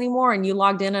Netflix anymore, and you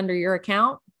logged in under your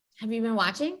account. Have you been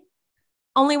watching?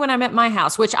 Only when I'm at my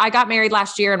house, which I got married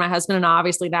last year, and my husband and I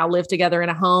obviously now live together in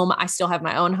a home. I still have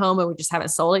my own home, and we just haven't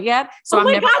sold it yet. So oh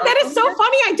my God, that is so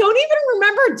funny. I don't even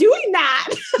remember doing that.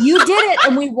 You did it.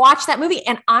 And we watched that movie,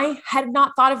 and I had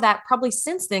not thought of that probably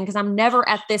since then, because I'm never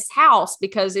at this house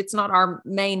because it's not our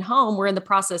main home. We're in the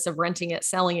process of renting it,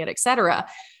 selling it, etc.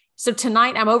 So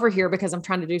tonight I'm over here because I'm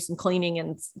trying to do some cleaning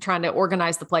and trying to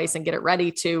organize the place and get it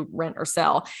ready to rent or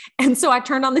sell. And so I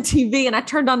turned on the TV and I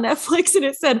turned on Netflix, and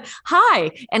it said,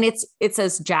 hi. And it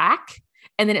says Jack.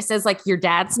 And then it says like your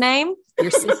dad's name,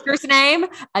 your sister's name,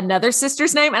 another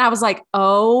sister's name. And I was like,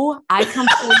 oh, I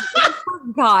completely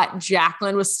forgot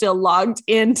Jacqueline was still logged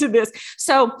into this.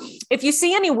 So if you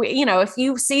see if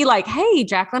you see like, hey,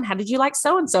 Jacqueline, how did you like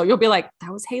so-and-so? You'll be like,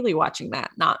 that was Haley watching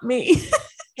that, not me.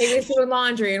 Haley's doing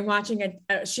laundry and watching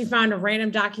she found a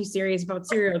random docuseries about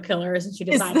serial killers, and she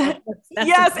decided that's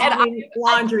yes, and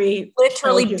laundry.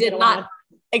 Literally did not.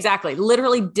 Exactly.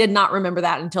 Literally did not remember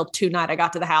that until tonight. I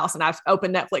got to the house and I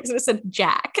opened Netflix and it said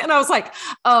Jack. And I was like,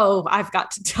 oh, I've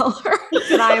got to tell her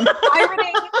that I am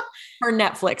pirating her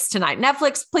Netflix tonight.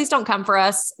 Netflix, please don't come for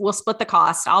us. We'll split the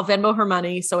cost. I'll Venmo her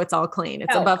money so it's all clean.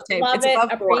 It's above table. Love it's it.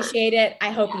 above Appreciate it.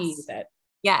 I hope you use it.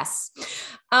 Yes.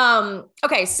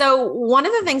 Okay. So one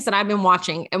of the things that I've been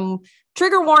watching, and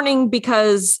trigger warning,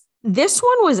 because this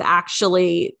one was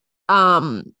actually,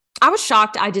 I was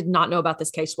shocked. I did not know about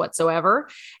this case whatsoever.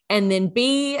 And then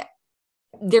B,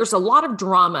 there's a lot of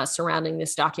drama surrounding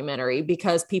this documentary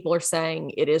because people are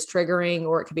saying it is triggering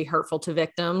or it could be hurtful to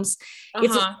victims.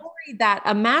 It's a story that,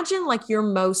 imagine like your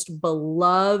most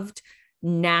beloved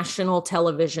national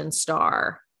television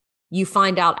star. You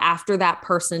find out after that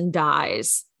person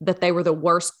dies that they were the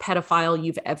worst pedophile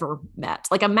you've ever met.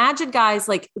 Like, imagine, guys,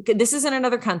 like, this is in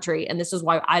another country. And this is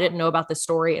why I didn't know about this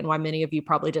story and why many of you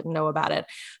probably didn't know about it.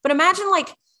 But imagine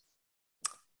like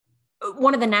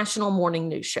one of the national morning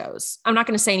news shows. I'm not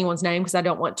going to say anyone's name because I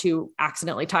don't want to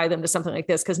accidentally tie them to something like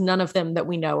this, because none of them that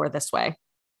we know are this way.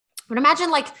 But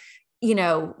imagine like,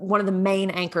 one of the main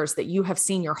anchors that you have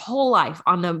seen your whole life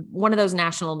on one of those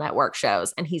national network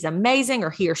shows, and he's amazing,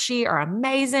 or he or she are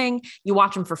amazing. You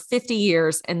watch them for 50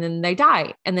 years and then they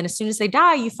die. And then as soon as they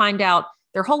die, you find out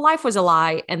their whole life was a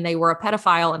lie and they were a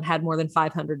pedophile and had more than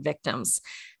 500 victims.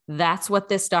 That's what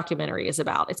this documentary is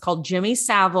about. It's called Jimmy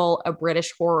Savile, A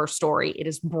British Horror Story. It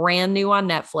is brand new on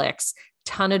Netflix.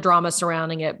 Ton of drama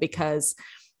surrounding it because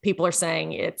people are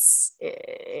saying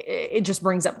it just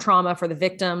brings up trauma for the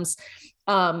victims.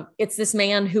 It's this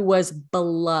man who was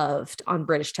beloved on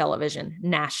British television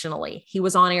nationally. He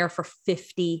was on air for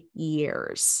 50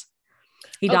 years.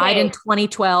 He died in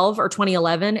 2012 or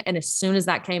 2011. And as soon as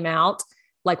that came out,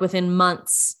 like within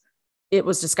months, it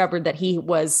was discovered that he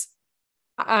was,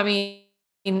 a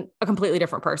completely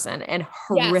different person and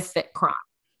horrific crime.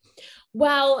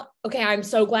 Well, okay. I'm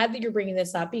so glad that you're bringing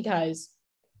this up, because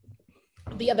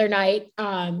the other night,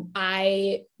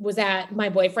 I was at my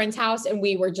boyfriend's house and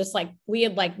we were just like, we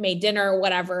had like made dinner or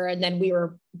whatever. And then we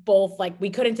were both like, we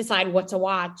couldn't decide what to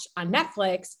watch on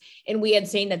Netflix. And we had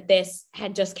seen that this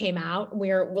had just came out. We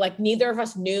were like, neither of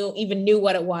us knew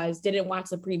what it was, didn't watch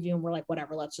the preview. And we're like,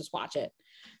 whatever, let's just watch it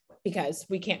because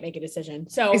we can't make a decision.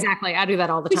 So exactly. I do that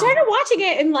all the time. We started watching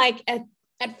it. And like,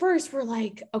 at first we're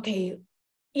like, okay,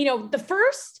 the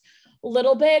first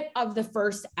little bit of the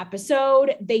first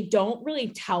episode, they don't really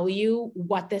tell you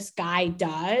what this guy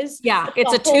does. Yeah,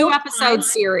 it's a 2-episode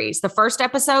series. The first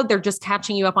episode, they're just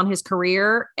catching you up on his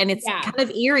career, and it's kind of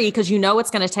eerie because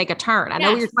it's going to take a turn. I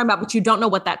know what you're talking about, but you don't know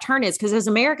what that turn is, because as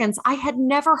Americans, I had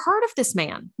never heard of this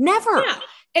man. Never. Yeah.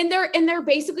 And they're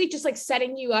basically just like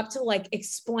setting you up to like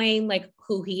explain like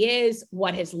who he is,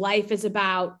 what his life is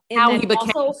about, and how he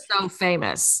became so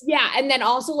famous. Yeah. And then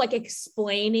also like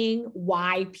explaining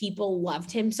why people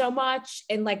loved him so much,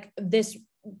 and like this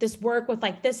work with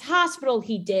like this hospital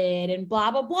he did and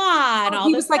blah, blah, blah. And all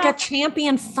he this was like a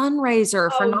champion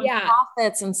fundraiser for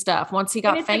nonprofits and stuff. Once he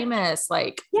got famous,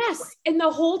 yes. And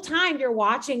the whole time you're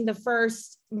watching the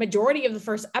majority of the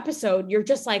first episode, you're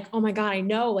just like, oh my God, I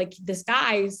know like this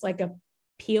guy's like a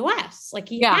POS. Like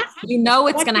you know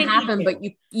it's going to What did he happen, do? but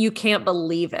you can't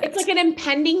believe it. It's like an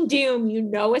impending doom. You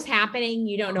know what's happening.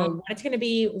 You don't know Mhm. what it's going to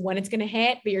be, when it's going to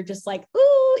hit, but you're just like,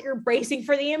 ooh, you're bracing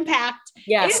for the impact.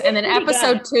 Yes. It And then is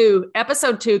pretty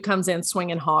episode two comes in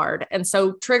swinging hard. And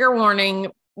so trigger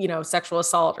warning, you know, sexual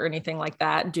assault or anything like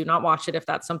that. Do not watch it if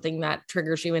that's something that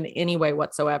triggers you in any way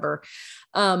whatsoever.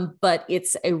 But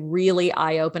it's a really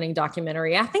eye-opening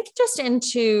documentary. I think just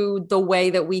into the way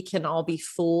that we can all be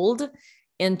fooled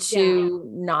into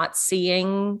not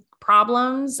seeing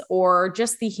problems, or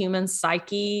just the human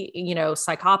psyche, you know,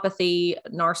 psychopathy,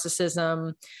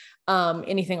 narcissism,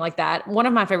 anything like that. One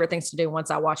of my favorite things to do once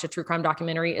I watch a true crime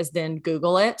documentary is then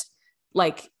Google it.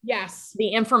 Like, Yes. the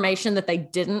information that they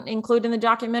didn't include in the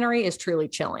documentary is truly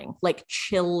chilling, like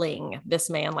chilling this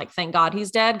man. Like, thank God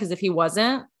he's dead. Because if he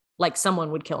wasn't, like,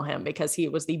 someone would kill him, because he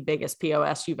was the biggest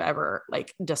POS you've ever,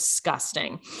 like,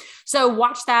 disgusting. So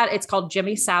watch that. It's called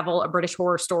Jimmy Savile, A British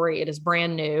Horror Story. It is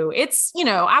brand new. It's, you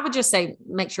know, I would just say,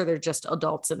 make sure there's just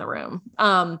adults in the room.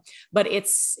 But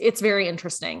it's very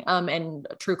interesting. And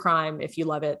true crime, if you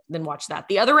love it, then watch that.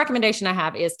 The other recommendation I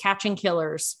have is Catching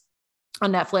Killers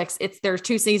on Netflix. There's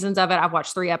 2 seasons of it. I've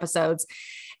watched 3 episodes,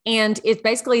 and it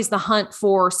basically is the hunt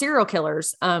for serial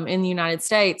killers in the United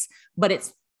States, but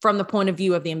it's from the point of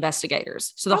view of the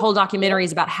investigators. So the whole documentary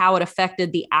is about how it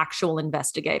affected the actual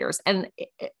investigators. And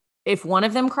if one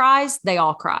of them cries, they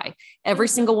all cry. Every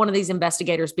single one of these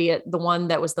investigators, be it the one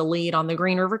that was the lead on the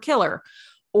Green River Killer,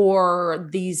 or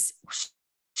these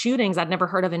shootings I'd never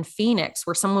heard of in Phoenix,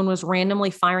 where someone was randomly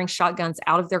firing shotguns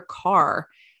out of their car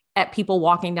at people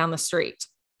walking down the street.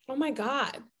 Oh my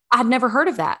God. I'd never heard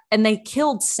of that. And they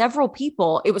killed several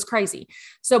people. It was crazy.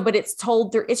 So, but it's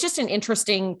told through, it's just an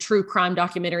interesting true crime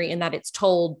documentary in that it's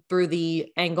told through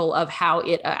the angle of how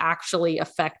it actually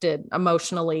affected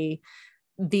emotionally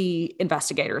the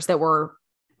investigators that were,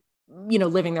 you know,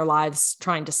 living their lives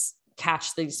trying to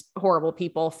catch these horrible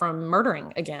people from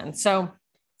murdering again. So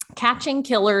Catching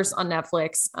Killers on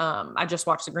Netflix. I just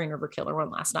watched the Green River Killer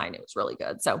one last night. It was really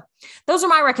good. So those are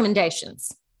my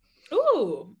recommendations.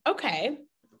 Ooh, okay.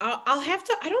 I'll have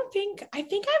to, I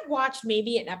think I've watched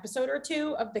maybe an episode or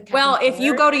 2 of the Well, if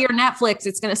you go to your Netflix,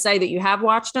 it's going to say that you have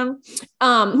watched them.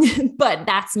 But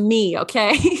that's me.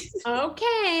 Okay.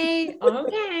 Okay.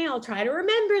 I'll try to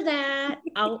remember that.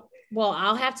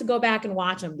 I'll have to go back and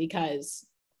watch them, because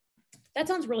that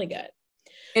sounds really good.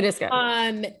 It is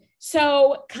good.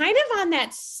 So kind of on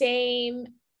that same,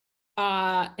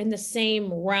 in the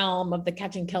same realm of the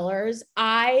Catching Killers,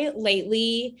 I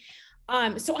lately,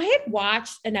 so I had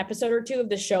watched an episode or 2 of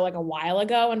the show like a while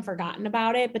ago and forgotten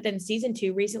about it, but then season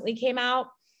 2 recently came out.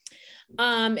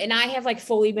 And I have like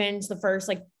fully binged the first,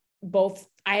 like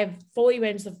I have fully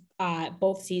binged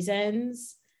both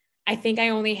seasons. I think I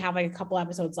only have like a couple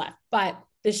episodes left, but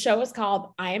the show is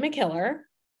called I Am a Killer.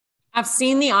 I've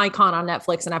seen the icon on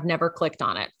Netflix and I've never clicked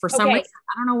on it for some reason.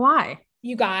 I don't know why.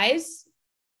 You guys,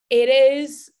 it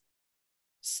is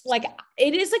like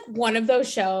one of those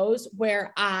shows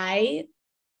where I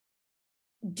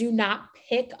do not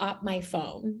pick up my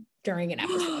phone during an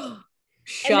episode.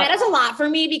 And that is a lot for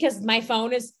me, because my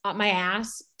phone is up my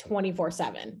ass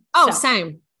 24/7. Oh, so,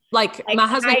 same. Like my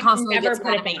husband constantly gets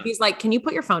mad at me. Down. He's like, "Can you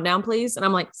put your phone down, please?" And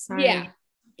I'm like, "Sorry."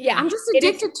 Yeah. I'm just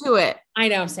addicted to it. I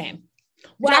know, same.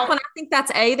 Well, Jacqueline, I think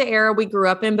that's A, the era we grew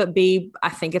up in, but B, I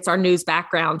think it's our news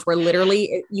background, where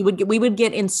literally we would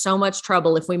get in so much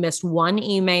trouble if we missed one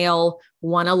email,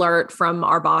 one alert from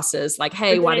our bosses, like,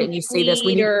 "Hey, why didn't you see this?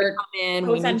 We need to come in.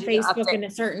 Post on Facebook in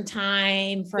a certain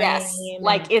time frame." Yes,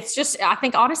 like it's just, I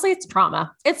think honestly, it's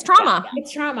trauma. It's trauma. Yeah,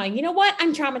 it's trauma. You know what?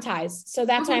 I'm traumatized, so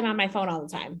that's why I'm on my phone all the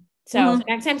time. So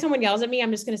next time someone yells at me,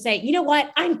 I'm just going to say, you know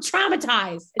what? I'm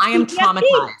traumatized. I am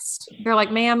traumatized. They're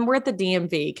like, "Ma'am, we're at the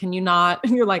DMV. Can you not?"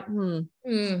 And you're like,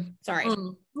 sorry.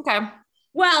 Okay.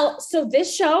 Well, so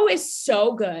this show is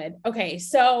so good. Okay.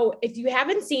 So if you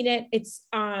haven't seen it, it's,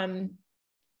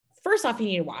 first off, you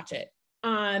need to watch it.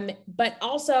 But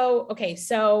also, okay.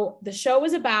 So the show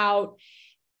is about,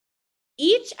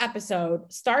 each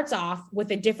episode starts off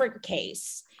with a different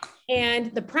case.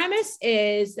 And the premise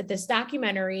is that this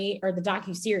documentary, or the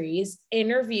docuseries,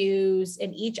 interviews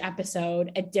in each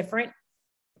episode a different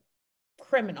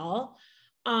criminal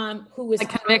who was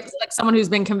convicted, like someone who's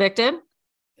been convicted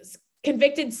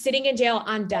sitting in jail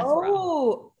on death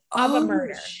row of a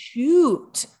murder.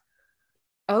 Shoot.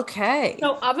 Okay.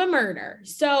 So of a murder.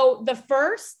 So the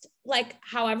first, like,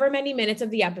 however many minutes of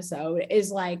the episode is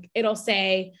like, it'll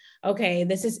say, okay,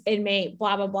 this is inmate,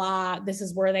 blah, blah, blah. This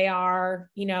is where they are,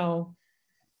 you know,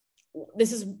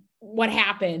 this is what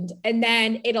happened. And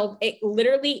then it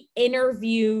literally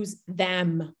interviews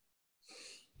them.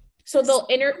 So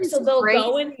they'll Great.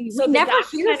 go in. So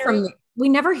we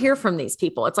never hear from these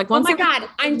people. It's like, oh my God,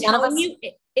 I'm telling you,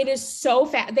 it is so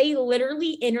fast. They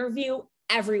literally interview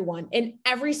everyone in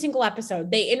every single episode.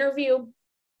 They interview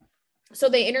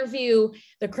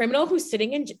the criminal who's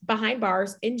sitting behind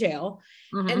bars in jail.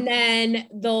 Mm-hmm. And then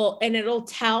it'll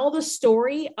tell the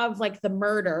story of like the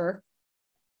murder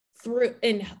through,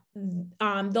 and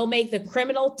they'll make the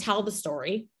criminal tell the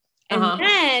story. And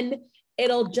then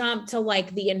it'll jump to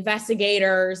like the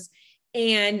investigators,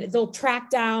 and they'll track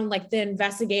down like the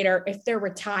investigator. If they're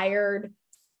retired,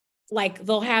 like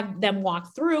they'll have them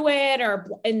walk through it,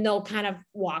 and they'll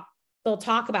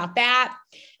talk about that.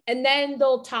 And then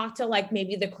they'll talk to like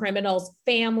maybe the criminal's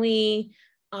family,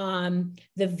 the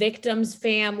victim's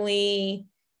family,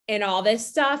 and all this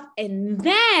stuff. And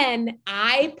then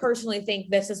I personally think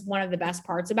this is one of the best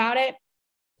parts about it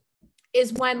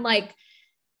is when like,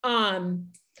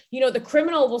 the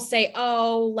criminal will say,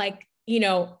 oh, like,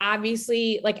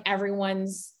 obviously like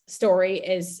everyone's story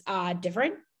is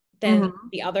different than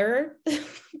the other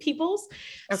people's.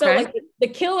 Okay. So like the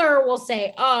killer will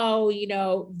say, oh,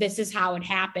 this is how it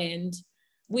happened.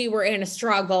 We were in a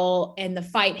struggle and the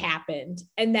fight happened.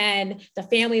 And then the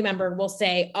family member will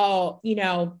say, oh,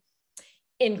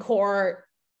 in court,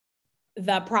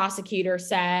 the prosecutor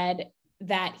said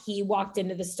that he walked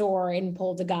into the store and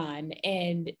pulled a gun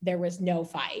and there was no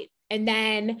fight. And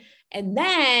then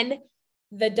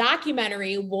the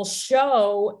documentary will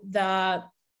show them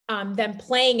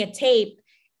playing a tape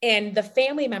and the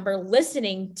family member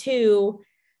listening to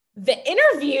the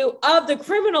interview of the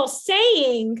criminal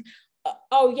saying,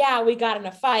 oh yeah, we got in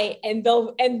a fight, and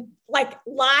like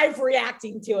live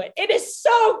reacting to it. It is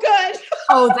so good.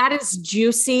 Oh, that is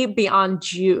juicy beyond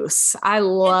juice. I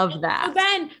love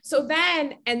that. So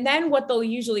then what they'll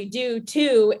usually do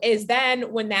too is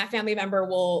then when that family member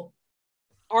will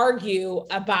argue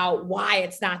about why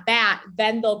it's not that,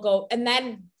 then they'll go, and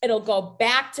then it'll go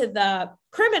back to the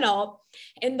criminal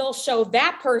and they'll show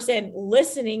that person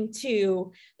listening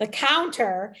to the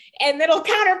counter and it'll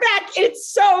counter back. It's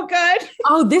so good.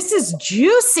 Oh, this is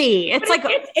juicy. It's like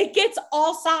it gets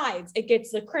all sides. It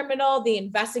gets the criminal, the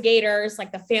investigators,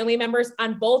 like the family members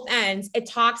on both ends. It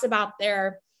talks about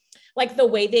their, like the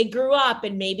way they grew up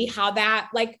and maybe how that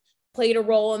like played a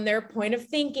role in their point of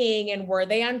thinking, and were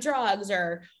they on drugs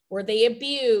or were they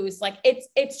abused? Like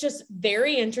it's just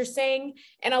very interesting.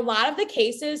 And a lot of the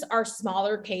cases are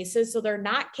smaller cases. So they're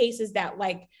not cases that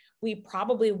like we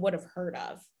probably would have heard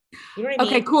of. You know what I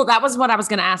mean? Okay, cool. That was what I was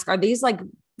going to ask. Are these like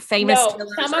famous? No,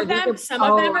 some of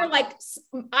them are like,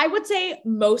 I would say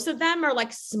most of them are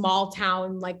like small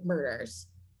town, like murders.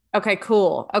 Okay,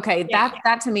 cool. Okay. Yeah,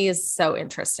 that to me is so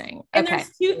interesting. And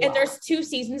there's two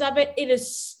seasons of it. It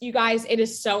is, you guys, it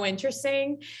is so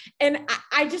interesting. And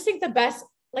I just think the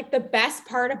best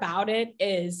part about it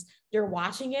is you're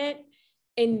watching it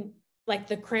and like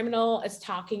the criminal is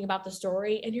talking about the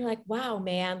story and you're like, wow,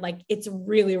 man, like it's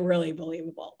really, really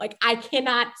believable. Like I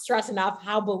cannot stress enough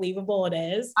how believable it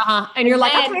is. And you're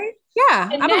like, okay, yeah,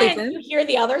 I believe it. You hear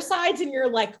the other sides and you're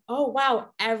like, oh, wow,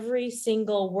 every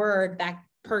single word that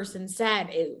person said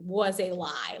it was a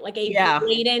lie, like a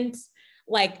blatant,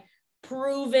 like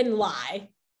proven lie.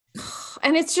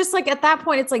 And it's just like at that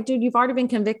point it's like, dude, you've already been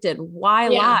convicted. Why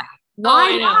lie?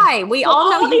 Lie? We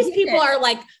all know these people are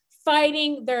like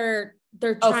fighting their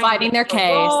fighting their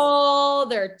case.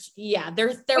 They're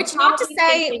which not to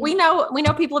say we know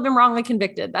people have been wrongly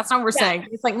convicted. That's not what we're saying.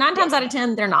 It's like 9 times out of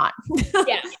 10 they're not.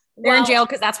 Yeah. They're in jail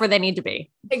because that's where they need to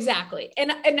be. Exactly.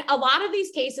 And a lot of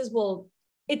these cases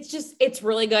it's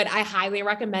really good. I highly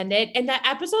recommend it. And the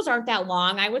episodes aren't that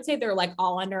long. I would say they're like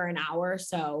all under an hour.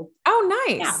 So. Oh,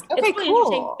 nice. Yeah, okay,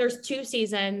 cool. There's 2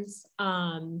 seasons.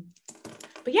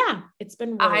 But yeah, it's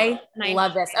been really I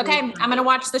love this. Okay. I'm going to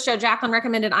watch the show. Jacqueline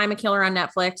recommended I'm a Killer on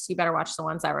Netflix. You better watch the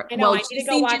ones I recommend. I need to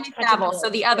go watch So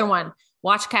the other one,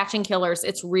 watch Catching Killers.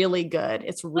 It's really good.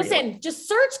 Just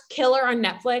search Killer on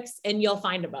Netflix and you'll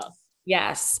find them both.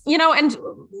 Yes. And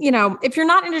if you're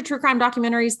not into true crime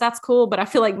documentaries, that's cool. But I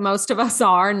feel like most of us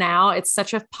are now. It's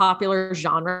such a popular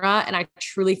genre. And I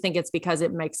truly think it's because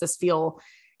it makes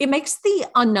the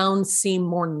unknown seem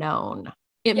more known.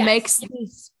 It makes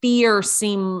the fear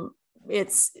seem,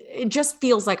 it just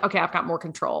feels like, okay, I've got more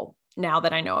control now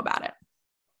that I know about it.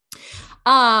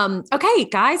 Okay,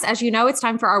 guys, as you know, it's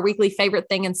time for our weekly favorite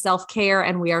thing in self-care.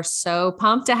 And we are so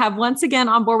pumped to have once again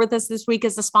on board with us this week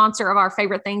as the sponsor of our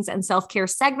favorite things in self-care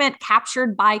segment,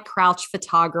 Captured by Crouch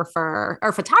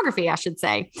Photography, I should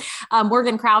say.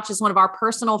 Morgan Crouch is one of our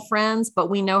personal friends, but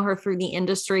we know her through the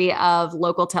industry of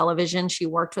local television. She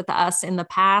worked with us in the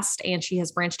past and she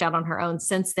has branched out on her own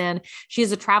since then. She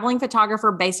is a traveling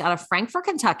photographer based out of Frankfort,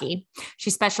 Kentucky. She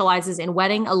specializes in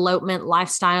wedding, elopement,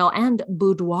 lifestyle, and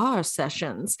boudoir sessions.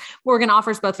 Morgan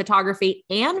offers both photography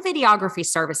and videography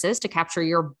services to capture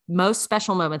your most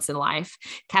special moments in life.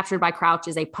 Captured by Crouch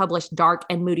is a published dark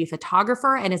and moody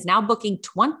photographer and is now booking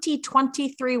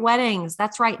 2023 weddings.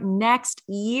 That's right, next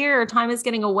year. Time is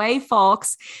getting away,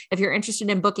 folks. If you're interested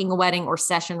in booking a wedding or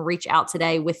session, reach out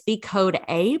today with the code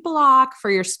ABLOCK for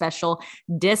your special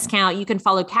discount. You can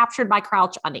follow Captured by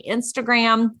Crouch on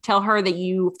Instagram. Tell her that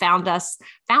you found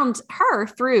her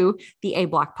through the A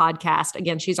Block podcast.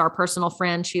 Again, she's our personal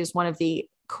friend. She is one of the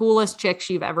coolest chicks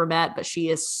you've ever met, but she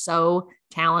is so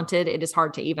talented. It is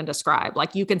hard to even describe.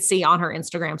 Like, you can see on her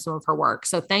Instagram some of her work.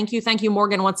 So thank you,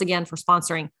 Morgan, once again for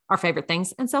sponsoring our favorite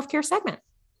things and self-care segment.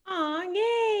 Aw,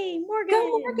 yay, Morgan.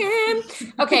 Go Morgan.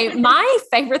 Okay, my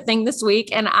favorite thing this week,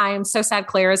 and I am so sad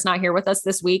Claire not here with us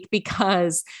this week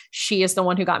because she is the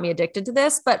one who got me addicted to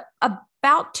this, but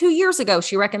about 2 years ago,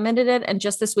 she recommended it, and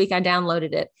just this week I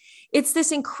downloaded it. It's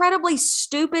this incredibly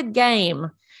stupid game.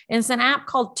 And it's an app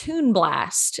called Toon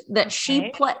Blast that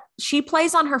she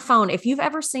plays on her phone. If you've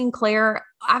ever seen Claire,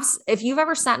 if you've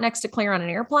ever sat next to Claire on an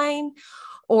airplane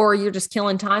or you're just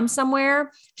killing time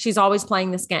somewhere, she's always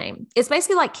playing this game. It's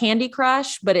basically like Candy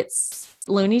Crush, but it's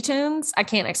Looney Tunes. I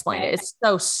can't explain it. It's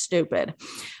so stupid,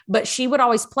 but she would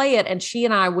always play it. And she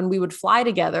and I, when we would fly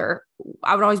together,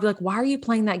 I would always be like, why are you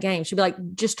playing that game? She'd be like,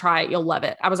 just try it. You'll love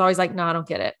it. I was always like, no, I don't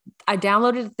get it. I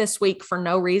downloaded it this week for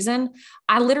no reason.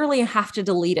 I literally have to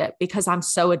delete it because I'm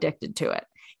so addicted to it.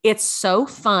 It's so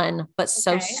fun, but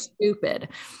so stupid.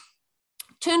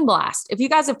 Toon Blast. If you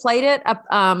guys have played it,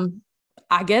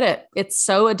 I get it. It's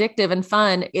so addictive and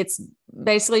fun. It's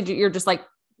basically, you're just like,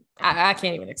 I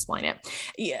can't even explain it.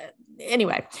 Yeah.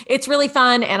 Anyway, it's really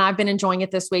fun. And I've been enjoying it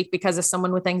this week because as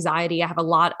someone with anxiety, I have a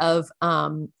lot of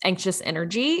anxious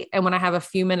energy. And when I have a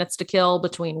few minutes to kill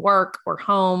between work or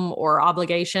home or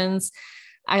obligations,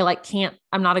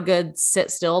 I'm not a good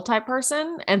sit still type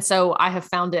person. And so I have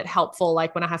found it helpful.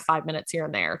 Like when I have 5 minutes here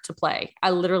and there to play, I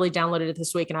literally downloaded it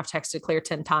this week and I've texted Claire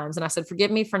 10 times. And I said,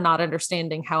 forgive me for not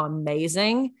understanding how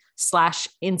amazing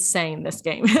 / insane this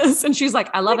game is. And she's like,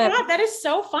 I love it. God, that is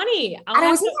so funny. Isn't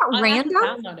that random?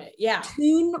 Download it. Yeah.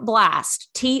 Toon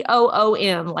Blast,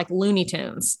 TOON, like Looney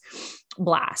Tunes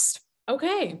Blast.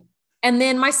 Okay. And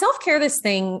then my self-care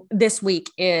this week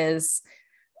is,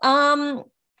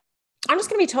 I'm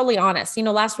just going to be totally honest.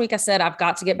 Last week I said, I've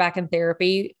got to get back in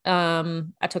therapy.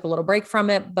 I took a little break from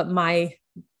it, but my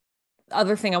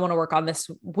other thing I want to work on this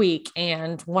week,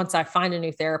 and once I find a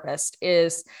new therapist,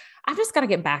 is I've just got to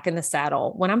get back in the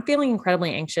saddle. When I'm feeling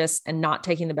incredibly anxious and not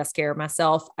taking the best care of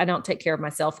myself, I don't take care of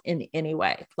myself in any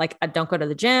way. Like, I don't go to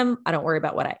the gym. I don't worry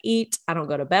about what I eat. I don't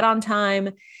go to bed on time.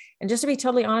 And just to be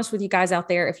totally honest with you guys out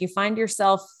there, if you find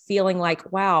yourself feeling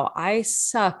like, wow, I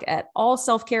suck at all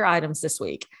self-care items this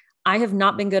week, I have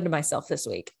not been good to myself this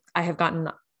week. I have gotten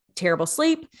terrible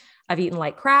sleep. I've eaten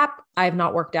like crap. I have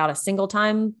not worked out a single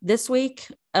time this week.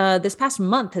 This past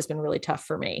month has been really tough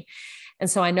for me. And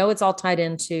so I know it's all tied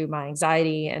into my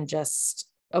anxiety and just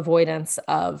avoidance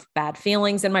of bad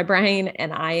feelings in my brain.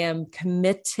 And I am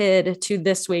committed to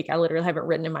this week. I literally have it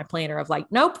written in my planner of like,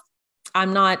 nope,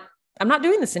 I'm not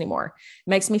doing this anymore. It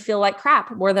makes me feel like crap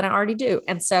more than I already do.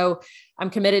 And so I'm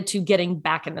committed to getting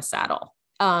back in the saddle.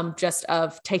 Just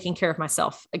of taking care of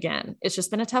myself again. It's just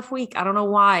been a tough week. I don't know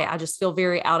why. I just feel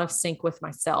very out of sync with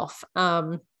myself.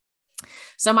 So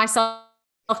my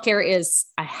self-care is,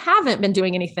 I haven't been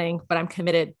doing anything, but I'm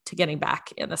committed to getting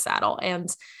back in the saddle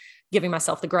and giving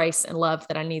myself the grace and love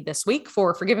that I need this week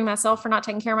for forgiving myself for not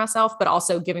taking care of myself, but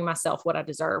also giving myself what I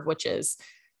deserve, which is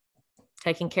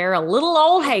taking care of little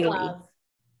old Haley.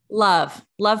 Love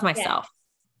myself.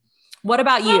 Yeah. What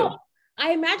about you?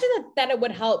 I imagine that it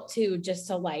would help too, just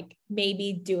to like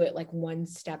maybe do it like one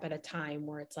step at a time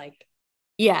where it's like,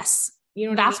 yes,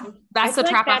 that's the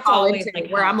trap I fall into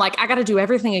where I'm like, I got to do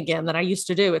everything again that I used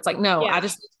to do. It's like, no, I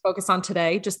just need to focus on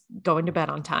today, just going to bed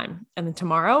on time. And then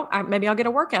tomorrow maybe I'll get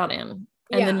a workout in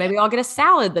and then maybe I'll get a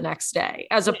salad the next day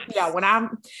I'm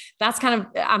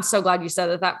so glad you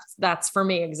said that. That's for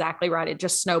me exactly right. It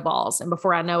just snowballs. And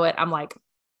before I know it, I'm like,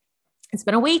 It's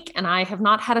been a week and I have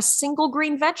not had a single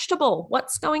green vegetable.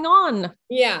 What's going on?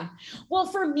 Yeah. Well,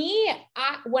 for me,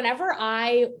 whenever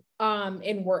I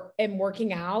am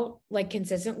working out like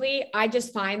consistently, I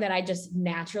just find that I just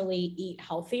naturally eat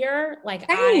healthier. Like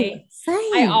I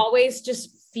always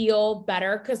just feel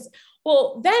better because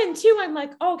well, then too, I'm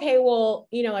like, okay, well,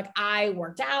 like I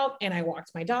worked out and I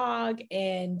walked my dog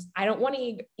and I don't want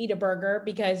to eat a burger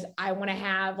because I want to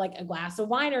have like a glass of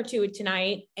wine or two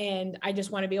tonight. And I just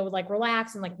want to be able to like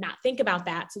relax and like not think about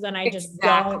that. So then I just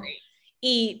don't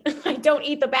eat. I don't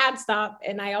eat the bad stuff.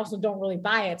 And I also don't really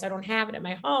buy it. So I don't have it at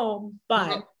my home,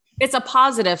 but it's a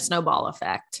positive snowball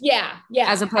effect. Yeah.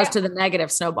 Yeah. As opposed to the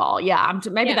negative snowball. Yeah.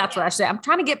 That's what I say. I'm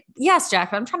trying to get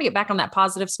back on that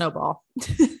positive snowball.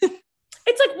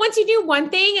 It's like once you do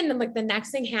one thing and then like the next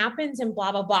thing happens and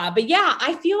blah, blah, blah. But yeah,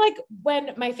 I feel like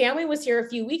when my family was here a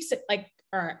few weeks,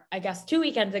 or I guess 2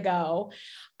 weekends ago,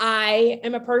 I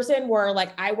am a person where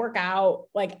like I work out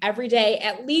like every day,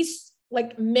 at least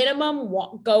like minimum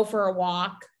go for a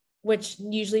walk, which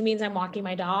usually means I'm walking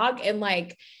my dog. And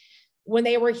like when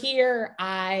they were here,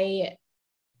 I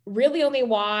really only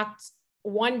walked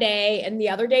one day and the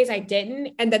other days I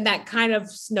didn't. And then that kind of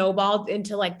snowballed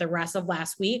into like the rest of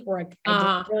last week where I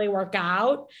didn't really work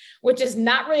out, which is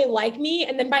not really like me.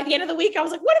 And then by the end of the week, I was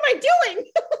like, what am I doing?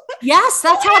 Yes,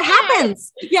 that's how it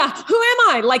happens. Yeah. Who am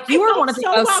I? Like you were one of the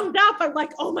so wound up. I'm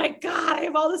like, oh my God, I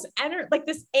have all this energy, like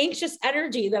this anxious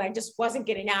energy that I just wasn't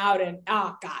getting out. And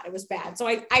oh God, it was bad. So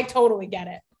I totally get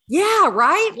it. Yeah.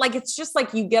 Right. Like, it's just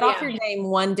like you get off your game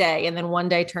one day and then one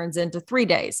day turns into 3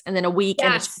 days and then a week. Yes.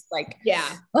 And it's just like,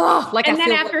 and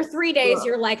then after 3 days,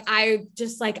 you're like, I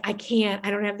can't,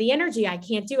 I don't have the energy. I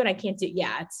can't do it.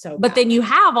 Yeah. It's so bad. But then you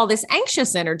have all this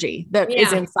anxious energy that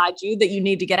is inside you that you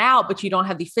need to get out, but you don't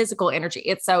have the physical energy.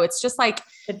 It's just like,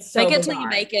 it's so make it till you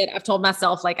make it. I've told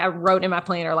myself, like I wrote in my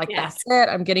planner, like, that's it.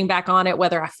 I'm getting back on it,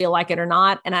 whether I feel like it or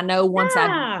not. And I know once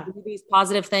I do these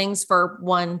positive things for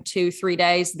 1, 2, 3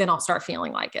 days, then I'll start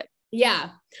feeling like it. Yeah.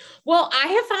 Well, I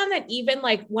have found that even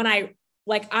like when I,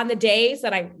 like on the days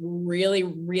that I really,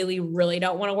 really, really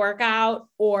don't want to work out,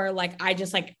 or like, I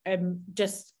just like, am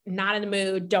just not in the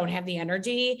mood, don't have the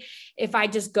energy. If I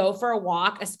just go for a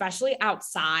walk, especially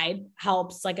outside,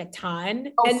 helps like a ton.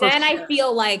 And then I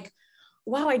feel like,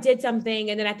 wow, I did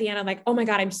something. And then at the end, I'm like, oh my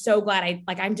God, I'm so glad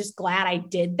I'm just glad I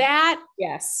did that.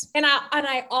 Yes. And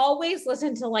I always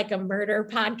listen to like a murder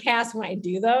podcast when I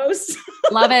do those.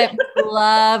 Love it.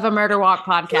 Love a murder walk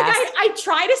podcast. Like I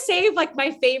try to save like my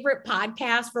favorite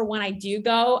podcast for when I do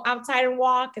go outside and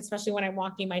walk, especially when I'm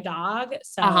walking my dog.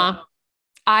 So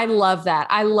I love that.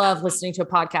 I love listening to a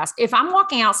podcast if I'm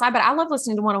walking outside, but I love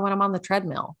listening to one when I'm on the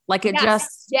treadmill. Like it to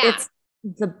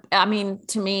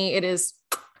me, it is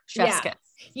chef's kiss.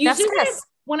 Usually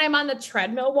when I'm on the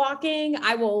treadmill walking,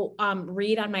 I will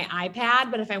read on my iPad,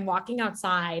 but if I'm walking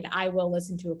outside, I will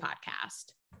listen to a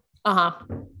podcast.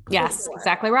 Yes,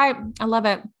 exactly right. I love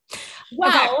it.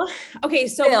 Well, okay.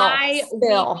 So my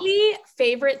weekly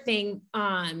favorite thing,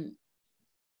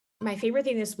 my favorite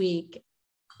thing this week,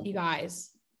 you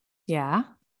guys. Yeah.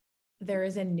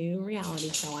 There's a new reality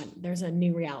show on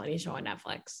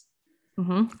Netflix.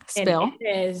 Spill. And it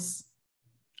is,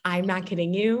 I'm not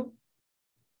kidding you.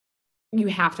 You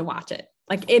have to watch it.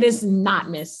 Like it is not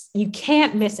you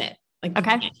can't miss it. Like,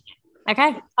 okay.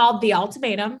 It's called The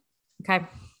Ultimatum.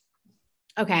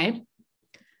 Okay.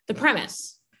 The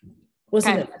premise.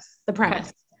 Listen to this. The premise.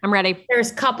 Okay. I'm ready.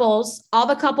 There's couples. All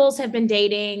the couples have been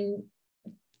dating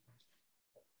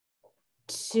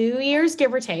 2 years,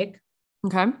 give or take.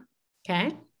 Okay.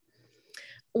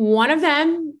 One of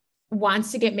them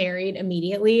wants to get married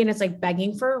immediately and it's like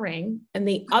begging for a ring. And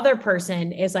the other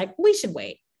person is like, we should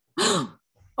wait. So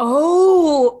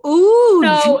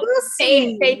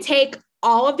they take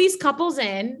all of these couples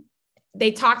in,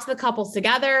 they talk to the couples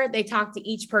together, they talk to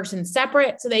each person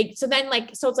separate. So it's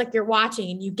like you're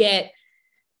watching and you get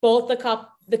both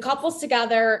the couples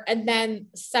together and then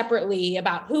separately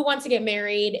about who wants to get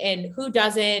married and who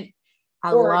doesn't.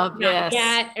 I love this.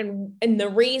 Yet, and the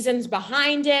reasons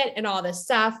behind it and all this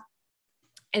stuff.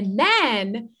 And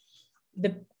then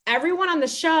everyone on the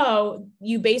show,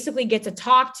 you basically get to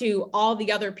talk to all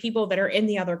the other people that are in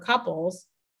the other couples,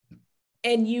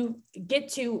 and you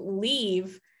get to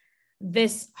leave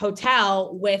this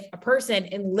hotel with a person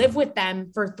and live with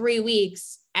them for 3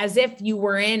 weeks as if you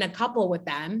were in a couple with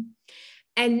them.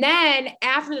 And then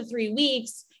after the 3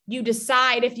 weeks, you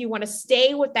decide if you want to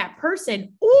stay with that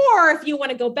person or if you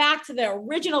want to go back to the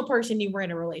original person you were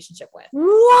in a relationship with.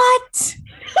 What?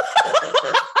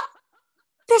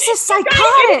 This is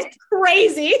psychotic. It's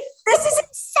crazy. This is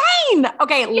insane.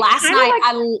 Okay. Last night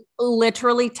I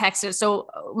literally texted. So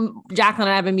Jacqueline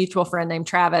and I have a mutual friend named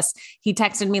Travis. He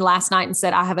texted me last night and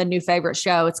said, I have a new favorite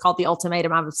show. It's called The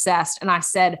Ultimatum. I'm obsessed. And I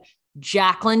said,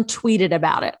 Jacqueline tweeted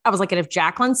about it. I was like, and if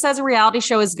Jacqueline says a reality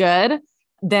show is good,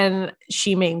 then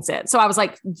she means it. So I was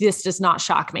like, this does not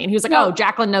shock me. And he was like, oh,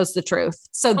 Jacqueline knows the truth.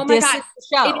 So this is the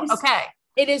show. Okay.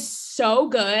 It is so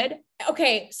good.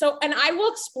 Okay. So, and I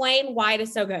will explain why it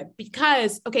is so good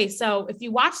because, okay. So if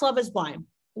you watch Love is Blind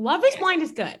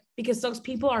is good because those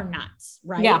people are nuts,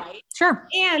 right? Yeah, sure.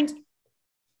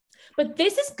 But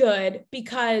this is good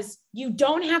because you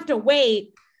don't have to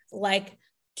wait like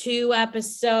 2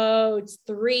 episodes,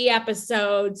 3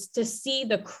 episodes to see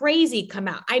the crazy come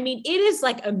out. I mean, it is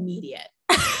like immediate.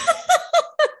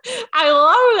 I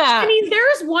love that. I mean,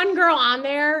 there's one girl on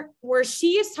there where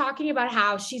she is talking about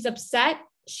how she's upset.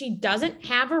 She doesn't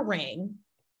have a ring.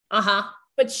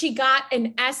 But she got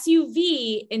an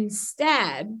SUV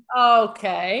instead.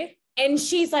 Okay. And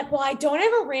she's like, well, I don't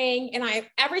have a ring. And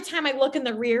every time I look in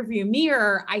the rear view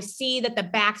mirror, I see that the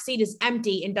back seat is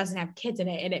empty and doesn't have kids in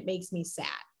it. And it makes me sad.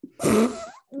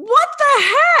 What the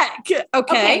heck?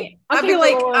 Okay. I'd be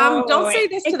like, don't say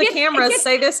this to the cameras.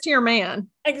 Say this to your man.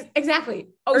 Exactly.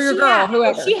 Or your girl,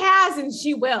 whoever. She has, and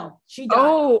she will. She does.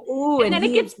 Oh, and then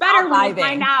it gets better when you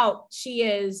find out she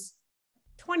is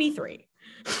 23.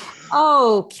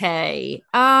 Okay.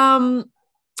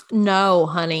 No,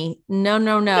 honey.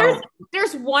 No.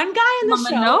 There's one guy in the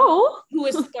show who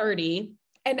is 30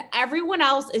 and everyone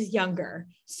else is younger.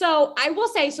 So I will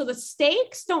say, so the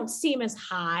stakes don't seem as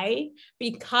high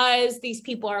because these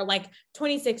people are like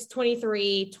 26,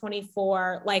 23,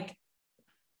 24, like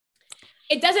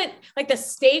it doesn't like the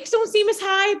stakes don't seem as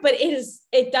high, but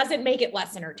it doesn't make it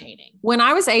less entertaining. When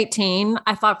I was 18,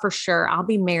 I thought for sure I'll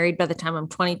be married by the time I'm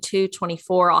 22,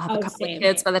 24. I'll have a couple of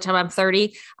kids by the time I'm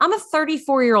 30. I'm a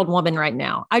 34-year-old woman right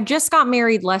now. I just got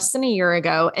married less than a year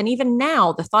ago. And even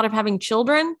now, the thought of having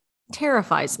children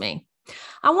terrifies me.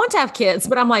 I want to have kids,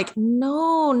 but I'm like,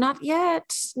 no, not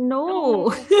yet.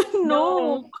 No.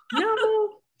 Well,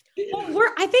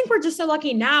 I think we're just so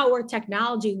lucky now where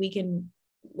technology, we can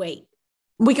wait.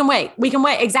 We can wait.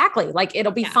 Exactly. Like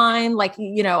it'll be fine. Like,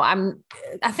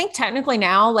 I think technically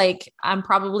now, like I'm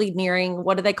probably nearing,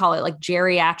 what do they call it? Like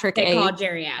geriatric age. They call it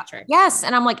geriatric. Yes.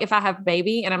 And I'm like, if I have a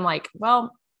baby and I'm like,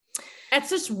 well, that's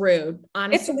just rude.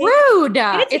 Honestly. It's rude.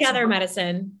 Get it together,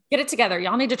 medicine. Get it together.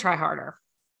 Y'all need to try harder.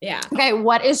 Yeah. Okay.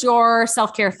 What is your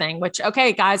self-care thing? Which,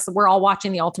 okay, guys, we're all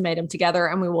watching The Ultimatum together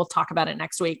and we will talk about it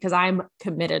next week because I'm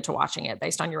committed to watching it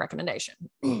based on your recommendation.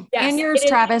 Yes, and yours,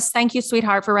 Travis. Thank you,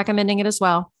 sweetheart, for recommending it as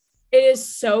well. It is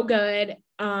so good.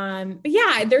 But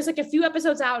yeah, there's like a few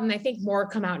episodes out and I think more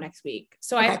come out next week.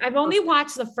 So okay. I've only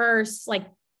watched the first like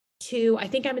 2. I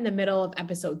think I'm in the middle of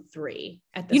episode 3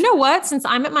 at this point. What? Since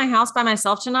I'm at my house by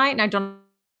myself tonight and I don't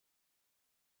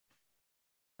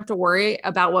have to worry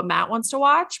about what Matt wants to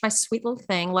watch, my sweet little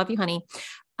thing. Love you, honey.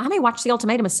 I may watch The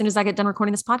Ultimatum as soon as I get done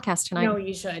recording this podcast tonight. No,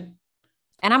 you should.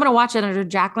 And I'm going to watch it under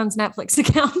Jacqueline's Netflix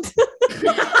account.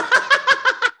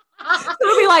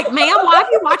 It'll be like, ma'am, why have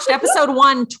you watched episode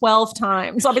 1 12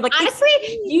 times? I'll be like, honestly,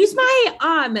 use my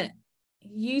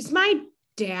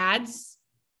dad's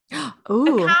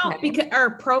account or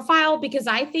profile because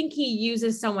I think he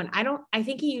uses someone. I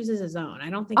think he uses his own. I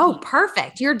don't think. Oh,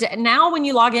 perfect. Now when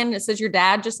you log in, it says your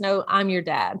dad, just know I'm your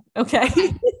dad. Okay.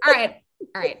 All right.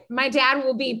 My dad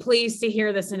will be pleased to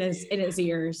hear this in his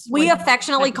ears. We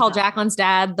affectionately call Jacqueline's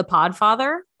dad the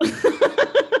Podfather.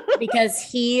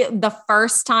 Because the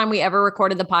first time we ever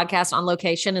recorded the podcast on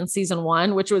location in season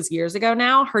 1, which was years ago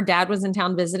now, her dad was in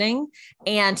town visiting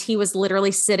and he was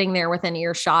literally sitting there within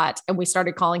earshot and we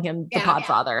started calling him the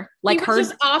Podfather. Like he was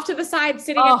just off to the side,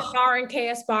 sitting at the bar in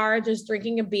KS bar, just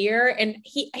drinking a beer. And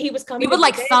he was coming. He would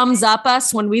like thumbs up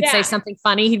us when we'd say something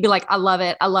funny. He'd be like, I love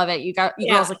it. You girls are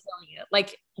killing it.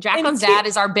 Like Jacqueline's dad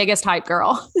is our biggest hype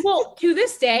girl. Well, to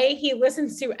this day, he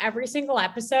listens to every single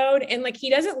episode and like, he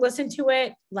doesn't listen to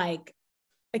it. Like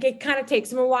it kind of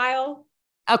takes him a while.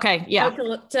 Okay. Yeah.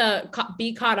 To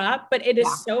be caught up, but it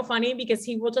is so funny because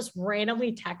he will just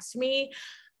randomly text me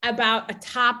about a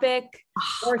topic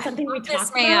or something we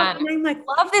talked about. And I'm like,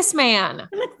 love this man.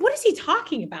 I'm like, what is he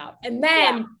talking about? And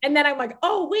then I'm like,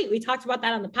 oh wait, we talked about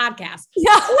that on the podcast.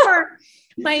 Yeah. Or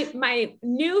my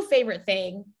new favorite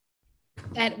thing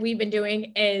that we've been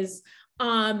doing is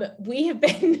we have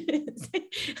been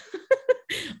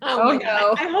oh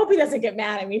no. I hope he doesn't get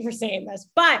mad at me for saying this,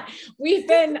 but we've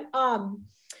been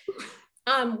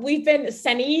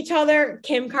sending each other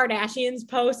Kim Kardashian's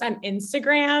posts on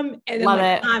Instagram and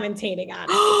then commentating on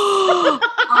it.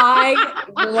 I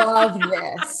love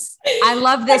this. I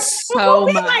love this so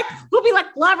much. We'll be like,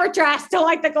 love her dress, don't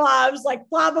like the gloves, like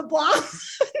blah, blah, blah.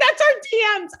 That's our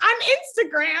DMs on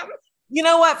Instagram. You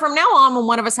know what? From now on, when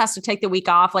one of us has to take the week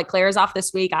off, like Claire's off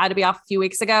this week, I had to be off a few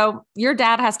weeks ago. Your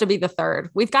dad has to be the third.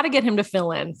 We've got to get him to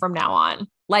fill in from now on.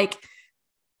 Like,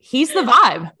 he's the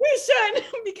vibe. We should,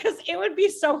 because it would be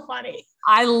so funny.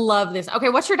 I love this. Okay.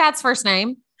 What's your dad's first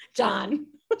name? John.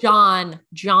 John.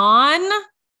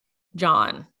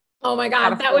 Oh my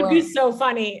God. That would be so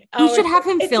funny. We should have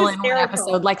him fill in one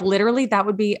episode. Like literally that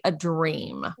would be a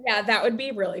dream. Yeah. That would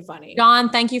be really funny. John,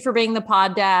 thank you for being the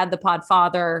pod dad, the pod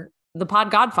father, the pod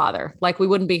godfather. Like we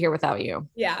wouldn't be here without you.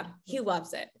 Yeah. He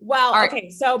loves it. Well, right.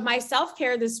 Okay. So my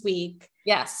self-care this week.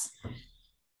 Yes.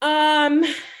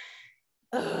 Okay.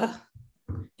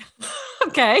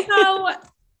 So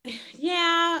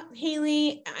yeah,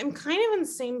 Haley, I'm kind of in the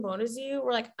same boat as you.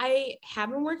 Where like I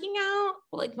have been working out,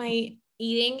 but like my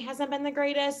eating hasn't been the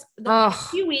greatest. The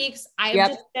past few weeks, I've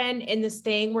just been in this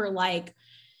thing where like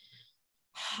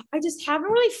I just haven't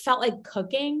really felt like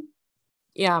cooking.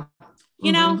 Yeah.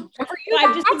 You know,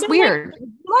 that's weird.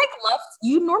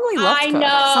 You normally love I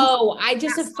know. I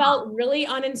just have felt really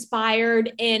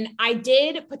uninspired. And I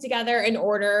did put together an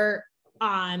order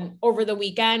over the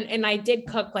weekend, and I did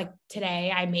cook like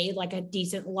today. I made like a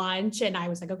decent lunch, and I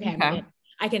was like, okay.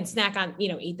 I can snack on,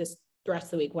 eat this the rest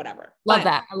of the week, whatever. Love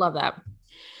that. I love that.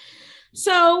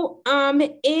 So,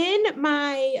 in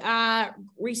my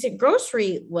recent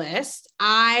grocery list,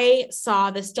 I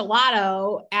saw this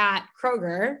gelato at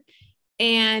Kroger,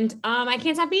 and I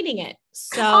can't stop eating it.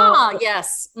 So,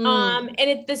 yes.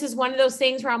 And this is one of those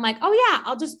things where I'm like, oh yeah,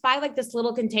 I'll just buy like this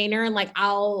little container, and like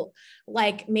I'll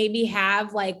like maybe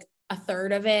have like a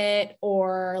third of it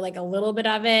or like a little bit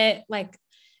of it, like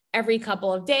every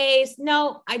couple of days.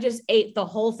 No, I just ate the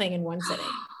whole thing in one sitting.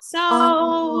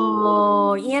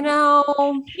 So, you know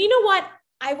what?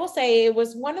 I will say it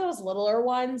was one of those littler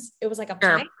ones. It was like a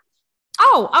pint.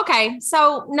 Oh, okay.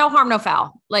 So no harm, no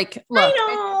foul. Like, look, I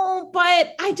know,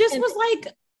 but I just was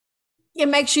like, it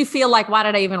makes you feel like, why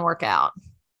did I even work out?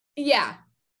 Yeah.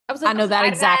 I was like, I know that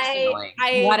exact feeling.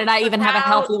 Why did I even have a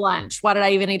healthy lunch? Why did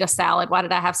I even eat a salad? Why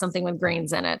did I have something with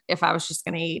greens in it if I was just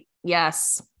going to eat?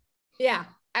 Yes. Yeah.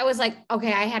 I was like,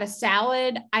 okay, I had a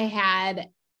salad. I had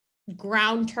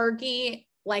ground turkey,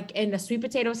 like in a sweet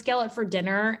potato skillet for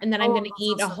dinner. And then I'm going to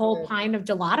eat a whole pint of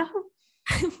gelato.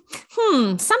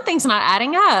 Something's not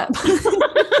adding up.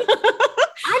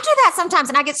 I do that sometimes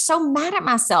and I get so mad at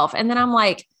myself. And then I'm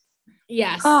like,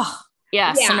 yes. Oh,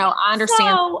 yes. Yeah. So no, I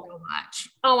understand so much.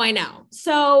 Oh, I know.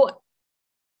 So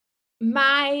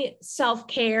my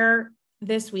self-care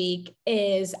this week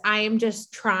is I am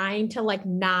just trying to like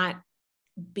not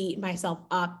beat myself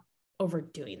up over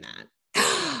doing that.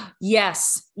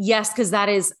 Yes. Cause that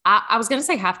is, I was going to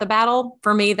say half the battle.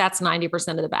 For me, that's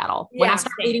 90% of the battle. When I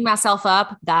start beating myself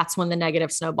up, that's when the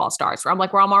negative snowball starts, where I'm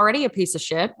like, well, I'm already a piece of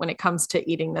shit when it comes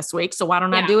to eating this week. So why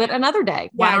don't I do it another day?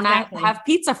 Why don't I have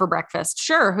pizza for breakfast?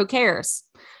 Sure. Who cares?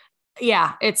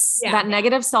 Yeah. It's that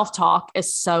negative self-talk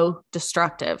is so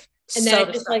destructive. And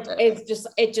then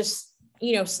it just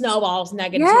snowballs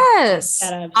negative. Yes.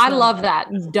 I love that.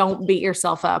 Don't beat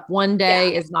yourself up. One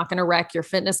day is not going to wreck your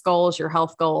fitness goals, your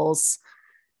health goals.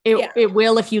 It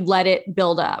will if you let it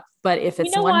build up. But if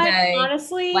it's one day,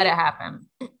 honestly, let it happen.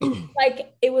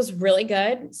 Like it was really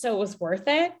good. So it was worth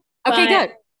it. Okay,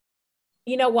 good.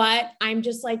 You know what? I'm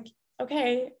just like,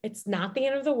 okay, it's not the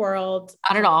end of the world.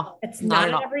 Not at all. It's not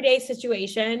an everyday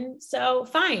situation. So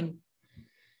fine.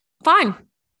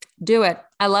 Do it.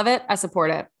 I love it. I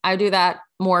support it. I do that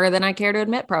more than I care to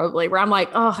admit, probably, where I'm like,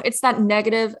 oh, it's that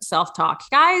negative self-talk.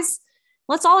 Guys,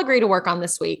 let's all agree to work on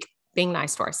this week, being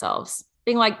nice to ourselves,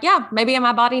 being like, yeah, maybe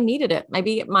my body needed it.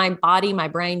 Maybe my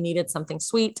brain needed something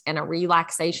sweet and a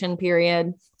relaxation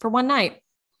period for one night.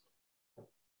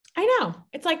 I know.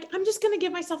 It's like, I'm just going to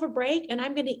give myself a break and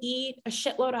I'm going to eat a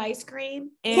shitload of ice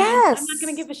cream and I'm not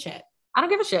going to give a shit. I don't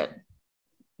give a shit.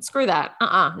 Screw that.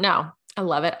 No, I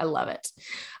love it.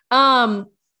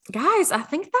 Guys, I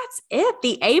think that's it.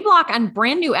 The A block on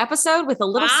brand new episode with a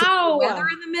little weather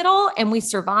in the middle, and we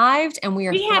survived, and we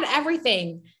had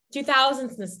everything.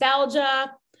 2000s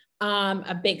nostalgia,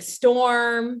 a big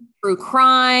storm, true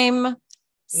crime,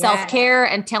 self-care,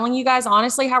 and telling you guys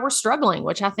honestly how we're struggling,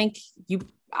 which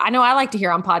I know I like to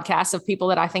hear on podcasts of people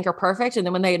that I think are perfect. And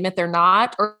then when they admit they're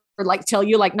not, or like tell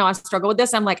you like, no, I struggle with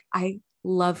this. I'm like, I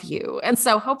love you. And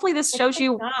so hopefully this shows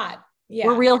you Yeah.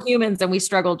 We're real humans and we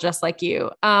struggle just like you.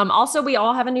 Also, we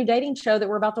all have a new dating show that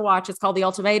we're about to watch. It's called The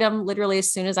Ultimatum. Literally, as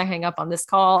soon as I hang up on this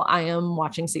call, I am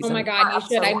watching season. Oh my God, you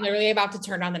should. I'm literally about to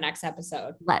turn on the next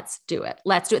episode. Let's do it.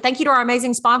 Let's do it. Thank you to our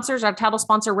amazing sponsors, our title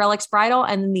sponsor, Relics Bridal,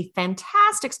 and the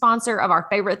fantastic sponsor of our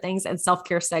favorite things and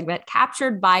self-care segment,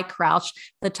 Captured by Crouch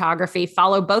Photography.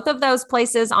 Follow both of those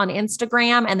places on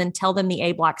Instagram and then tell them the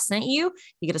A Block sent you.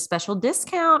 You get a special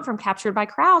discount from Captured by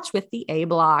Crouch with the A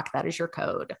Block. That is your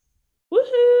code.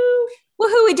 Woohoo.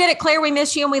 Woohoo. We did it, Claire. We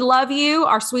miss you and we love you.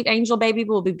 Our sweet angel baby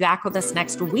will be back with us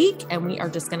next week. And we are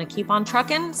just going to keep on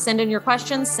trucking. Send in your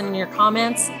questions, send in your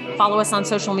comments, follow us on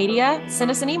social media,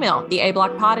 send us an email,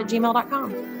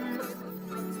 theablockpod@gmail.com.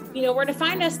 You know where to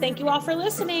find us. Thank you all for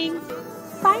listening.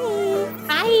 Bye.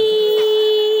 Bye.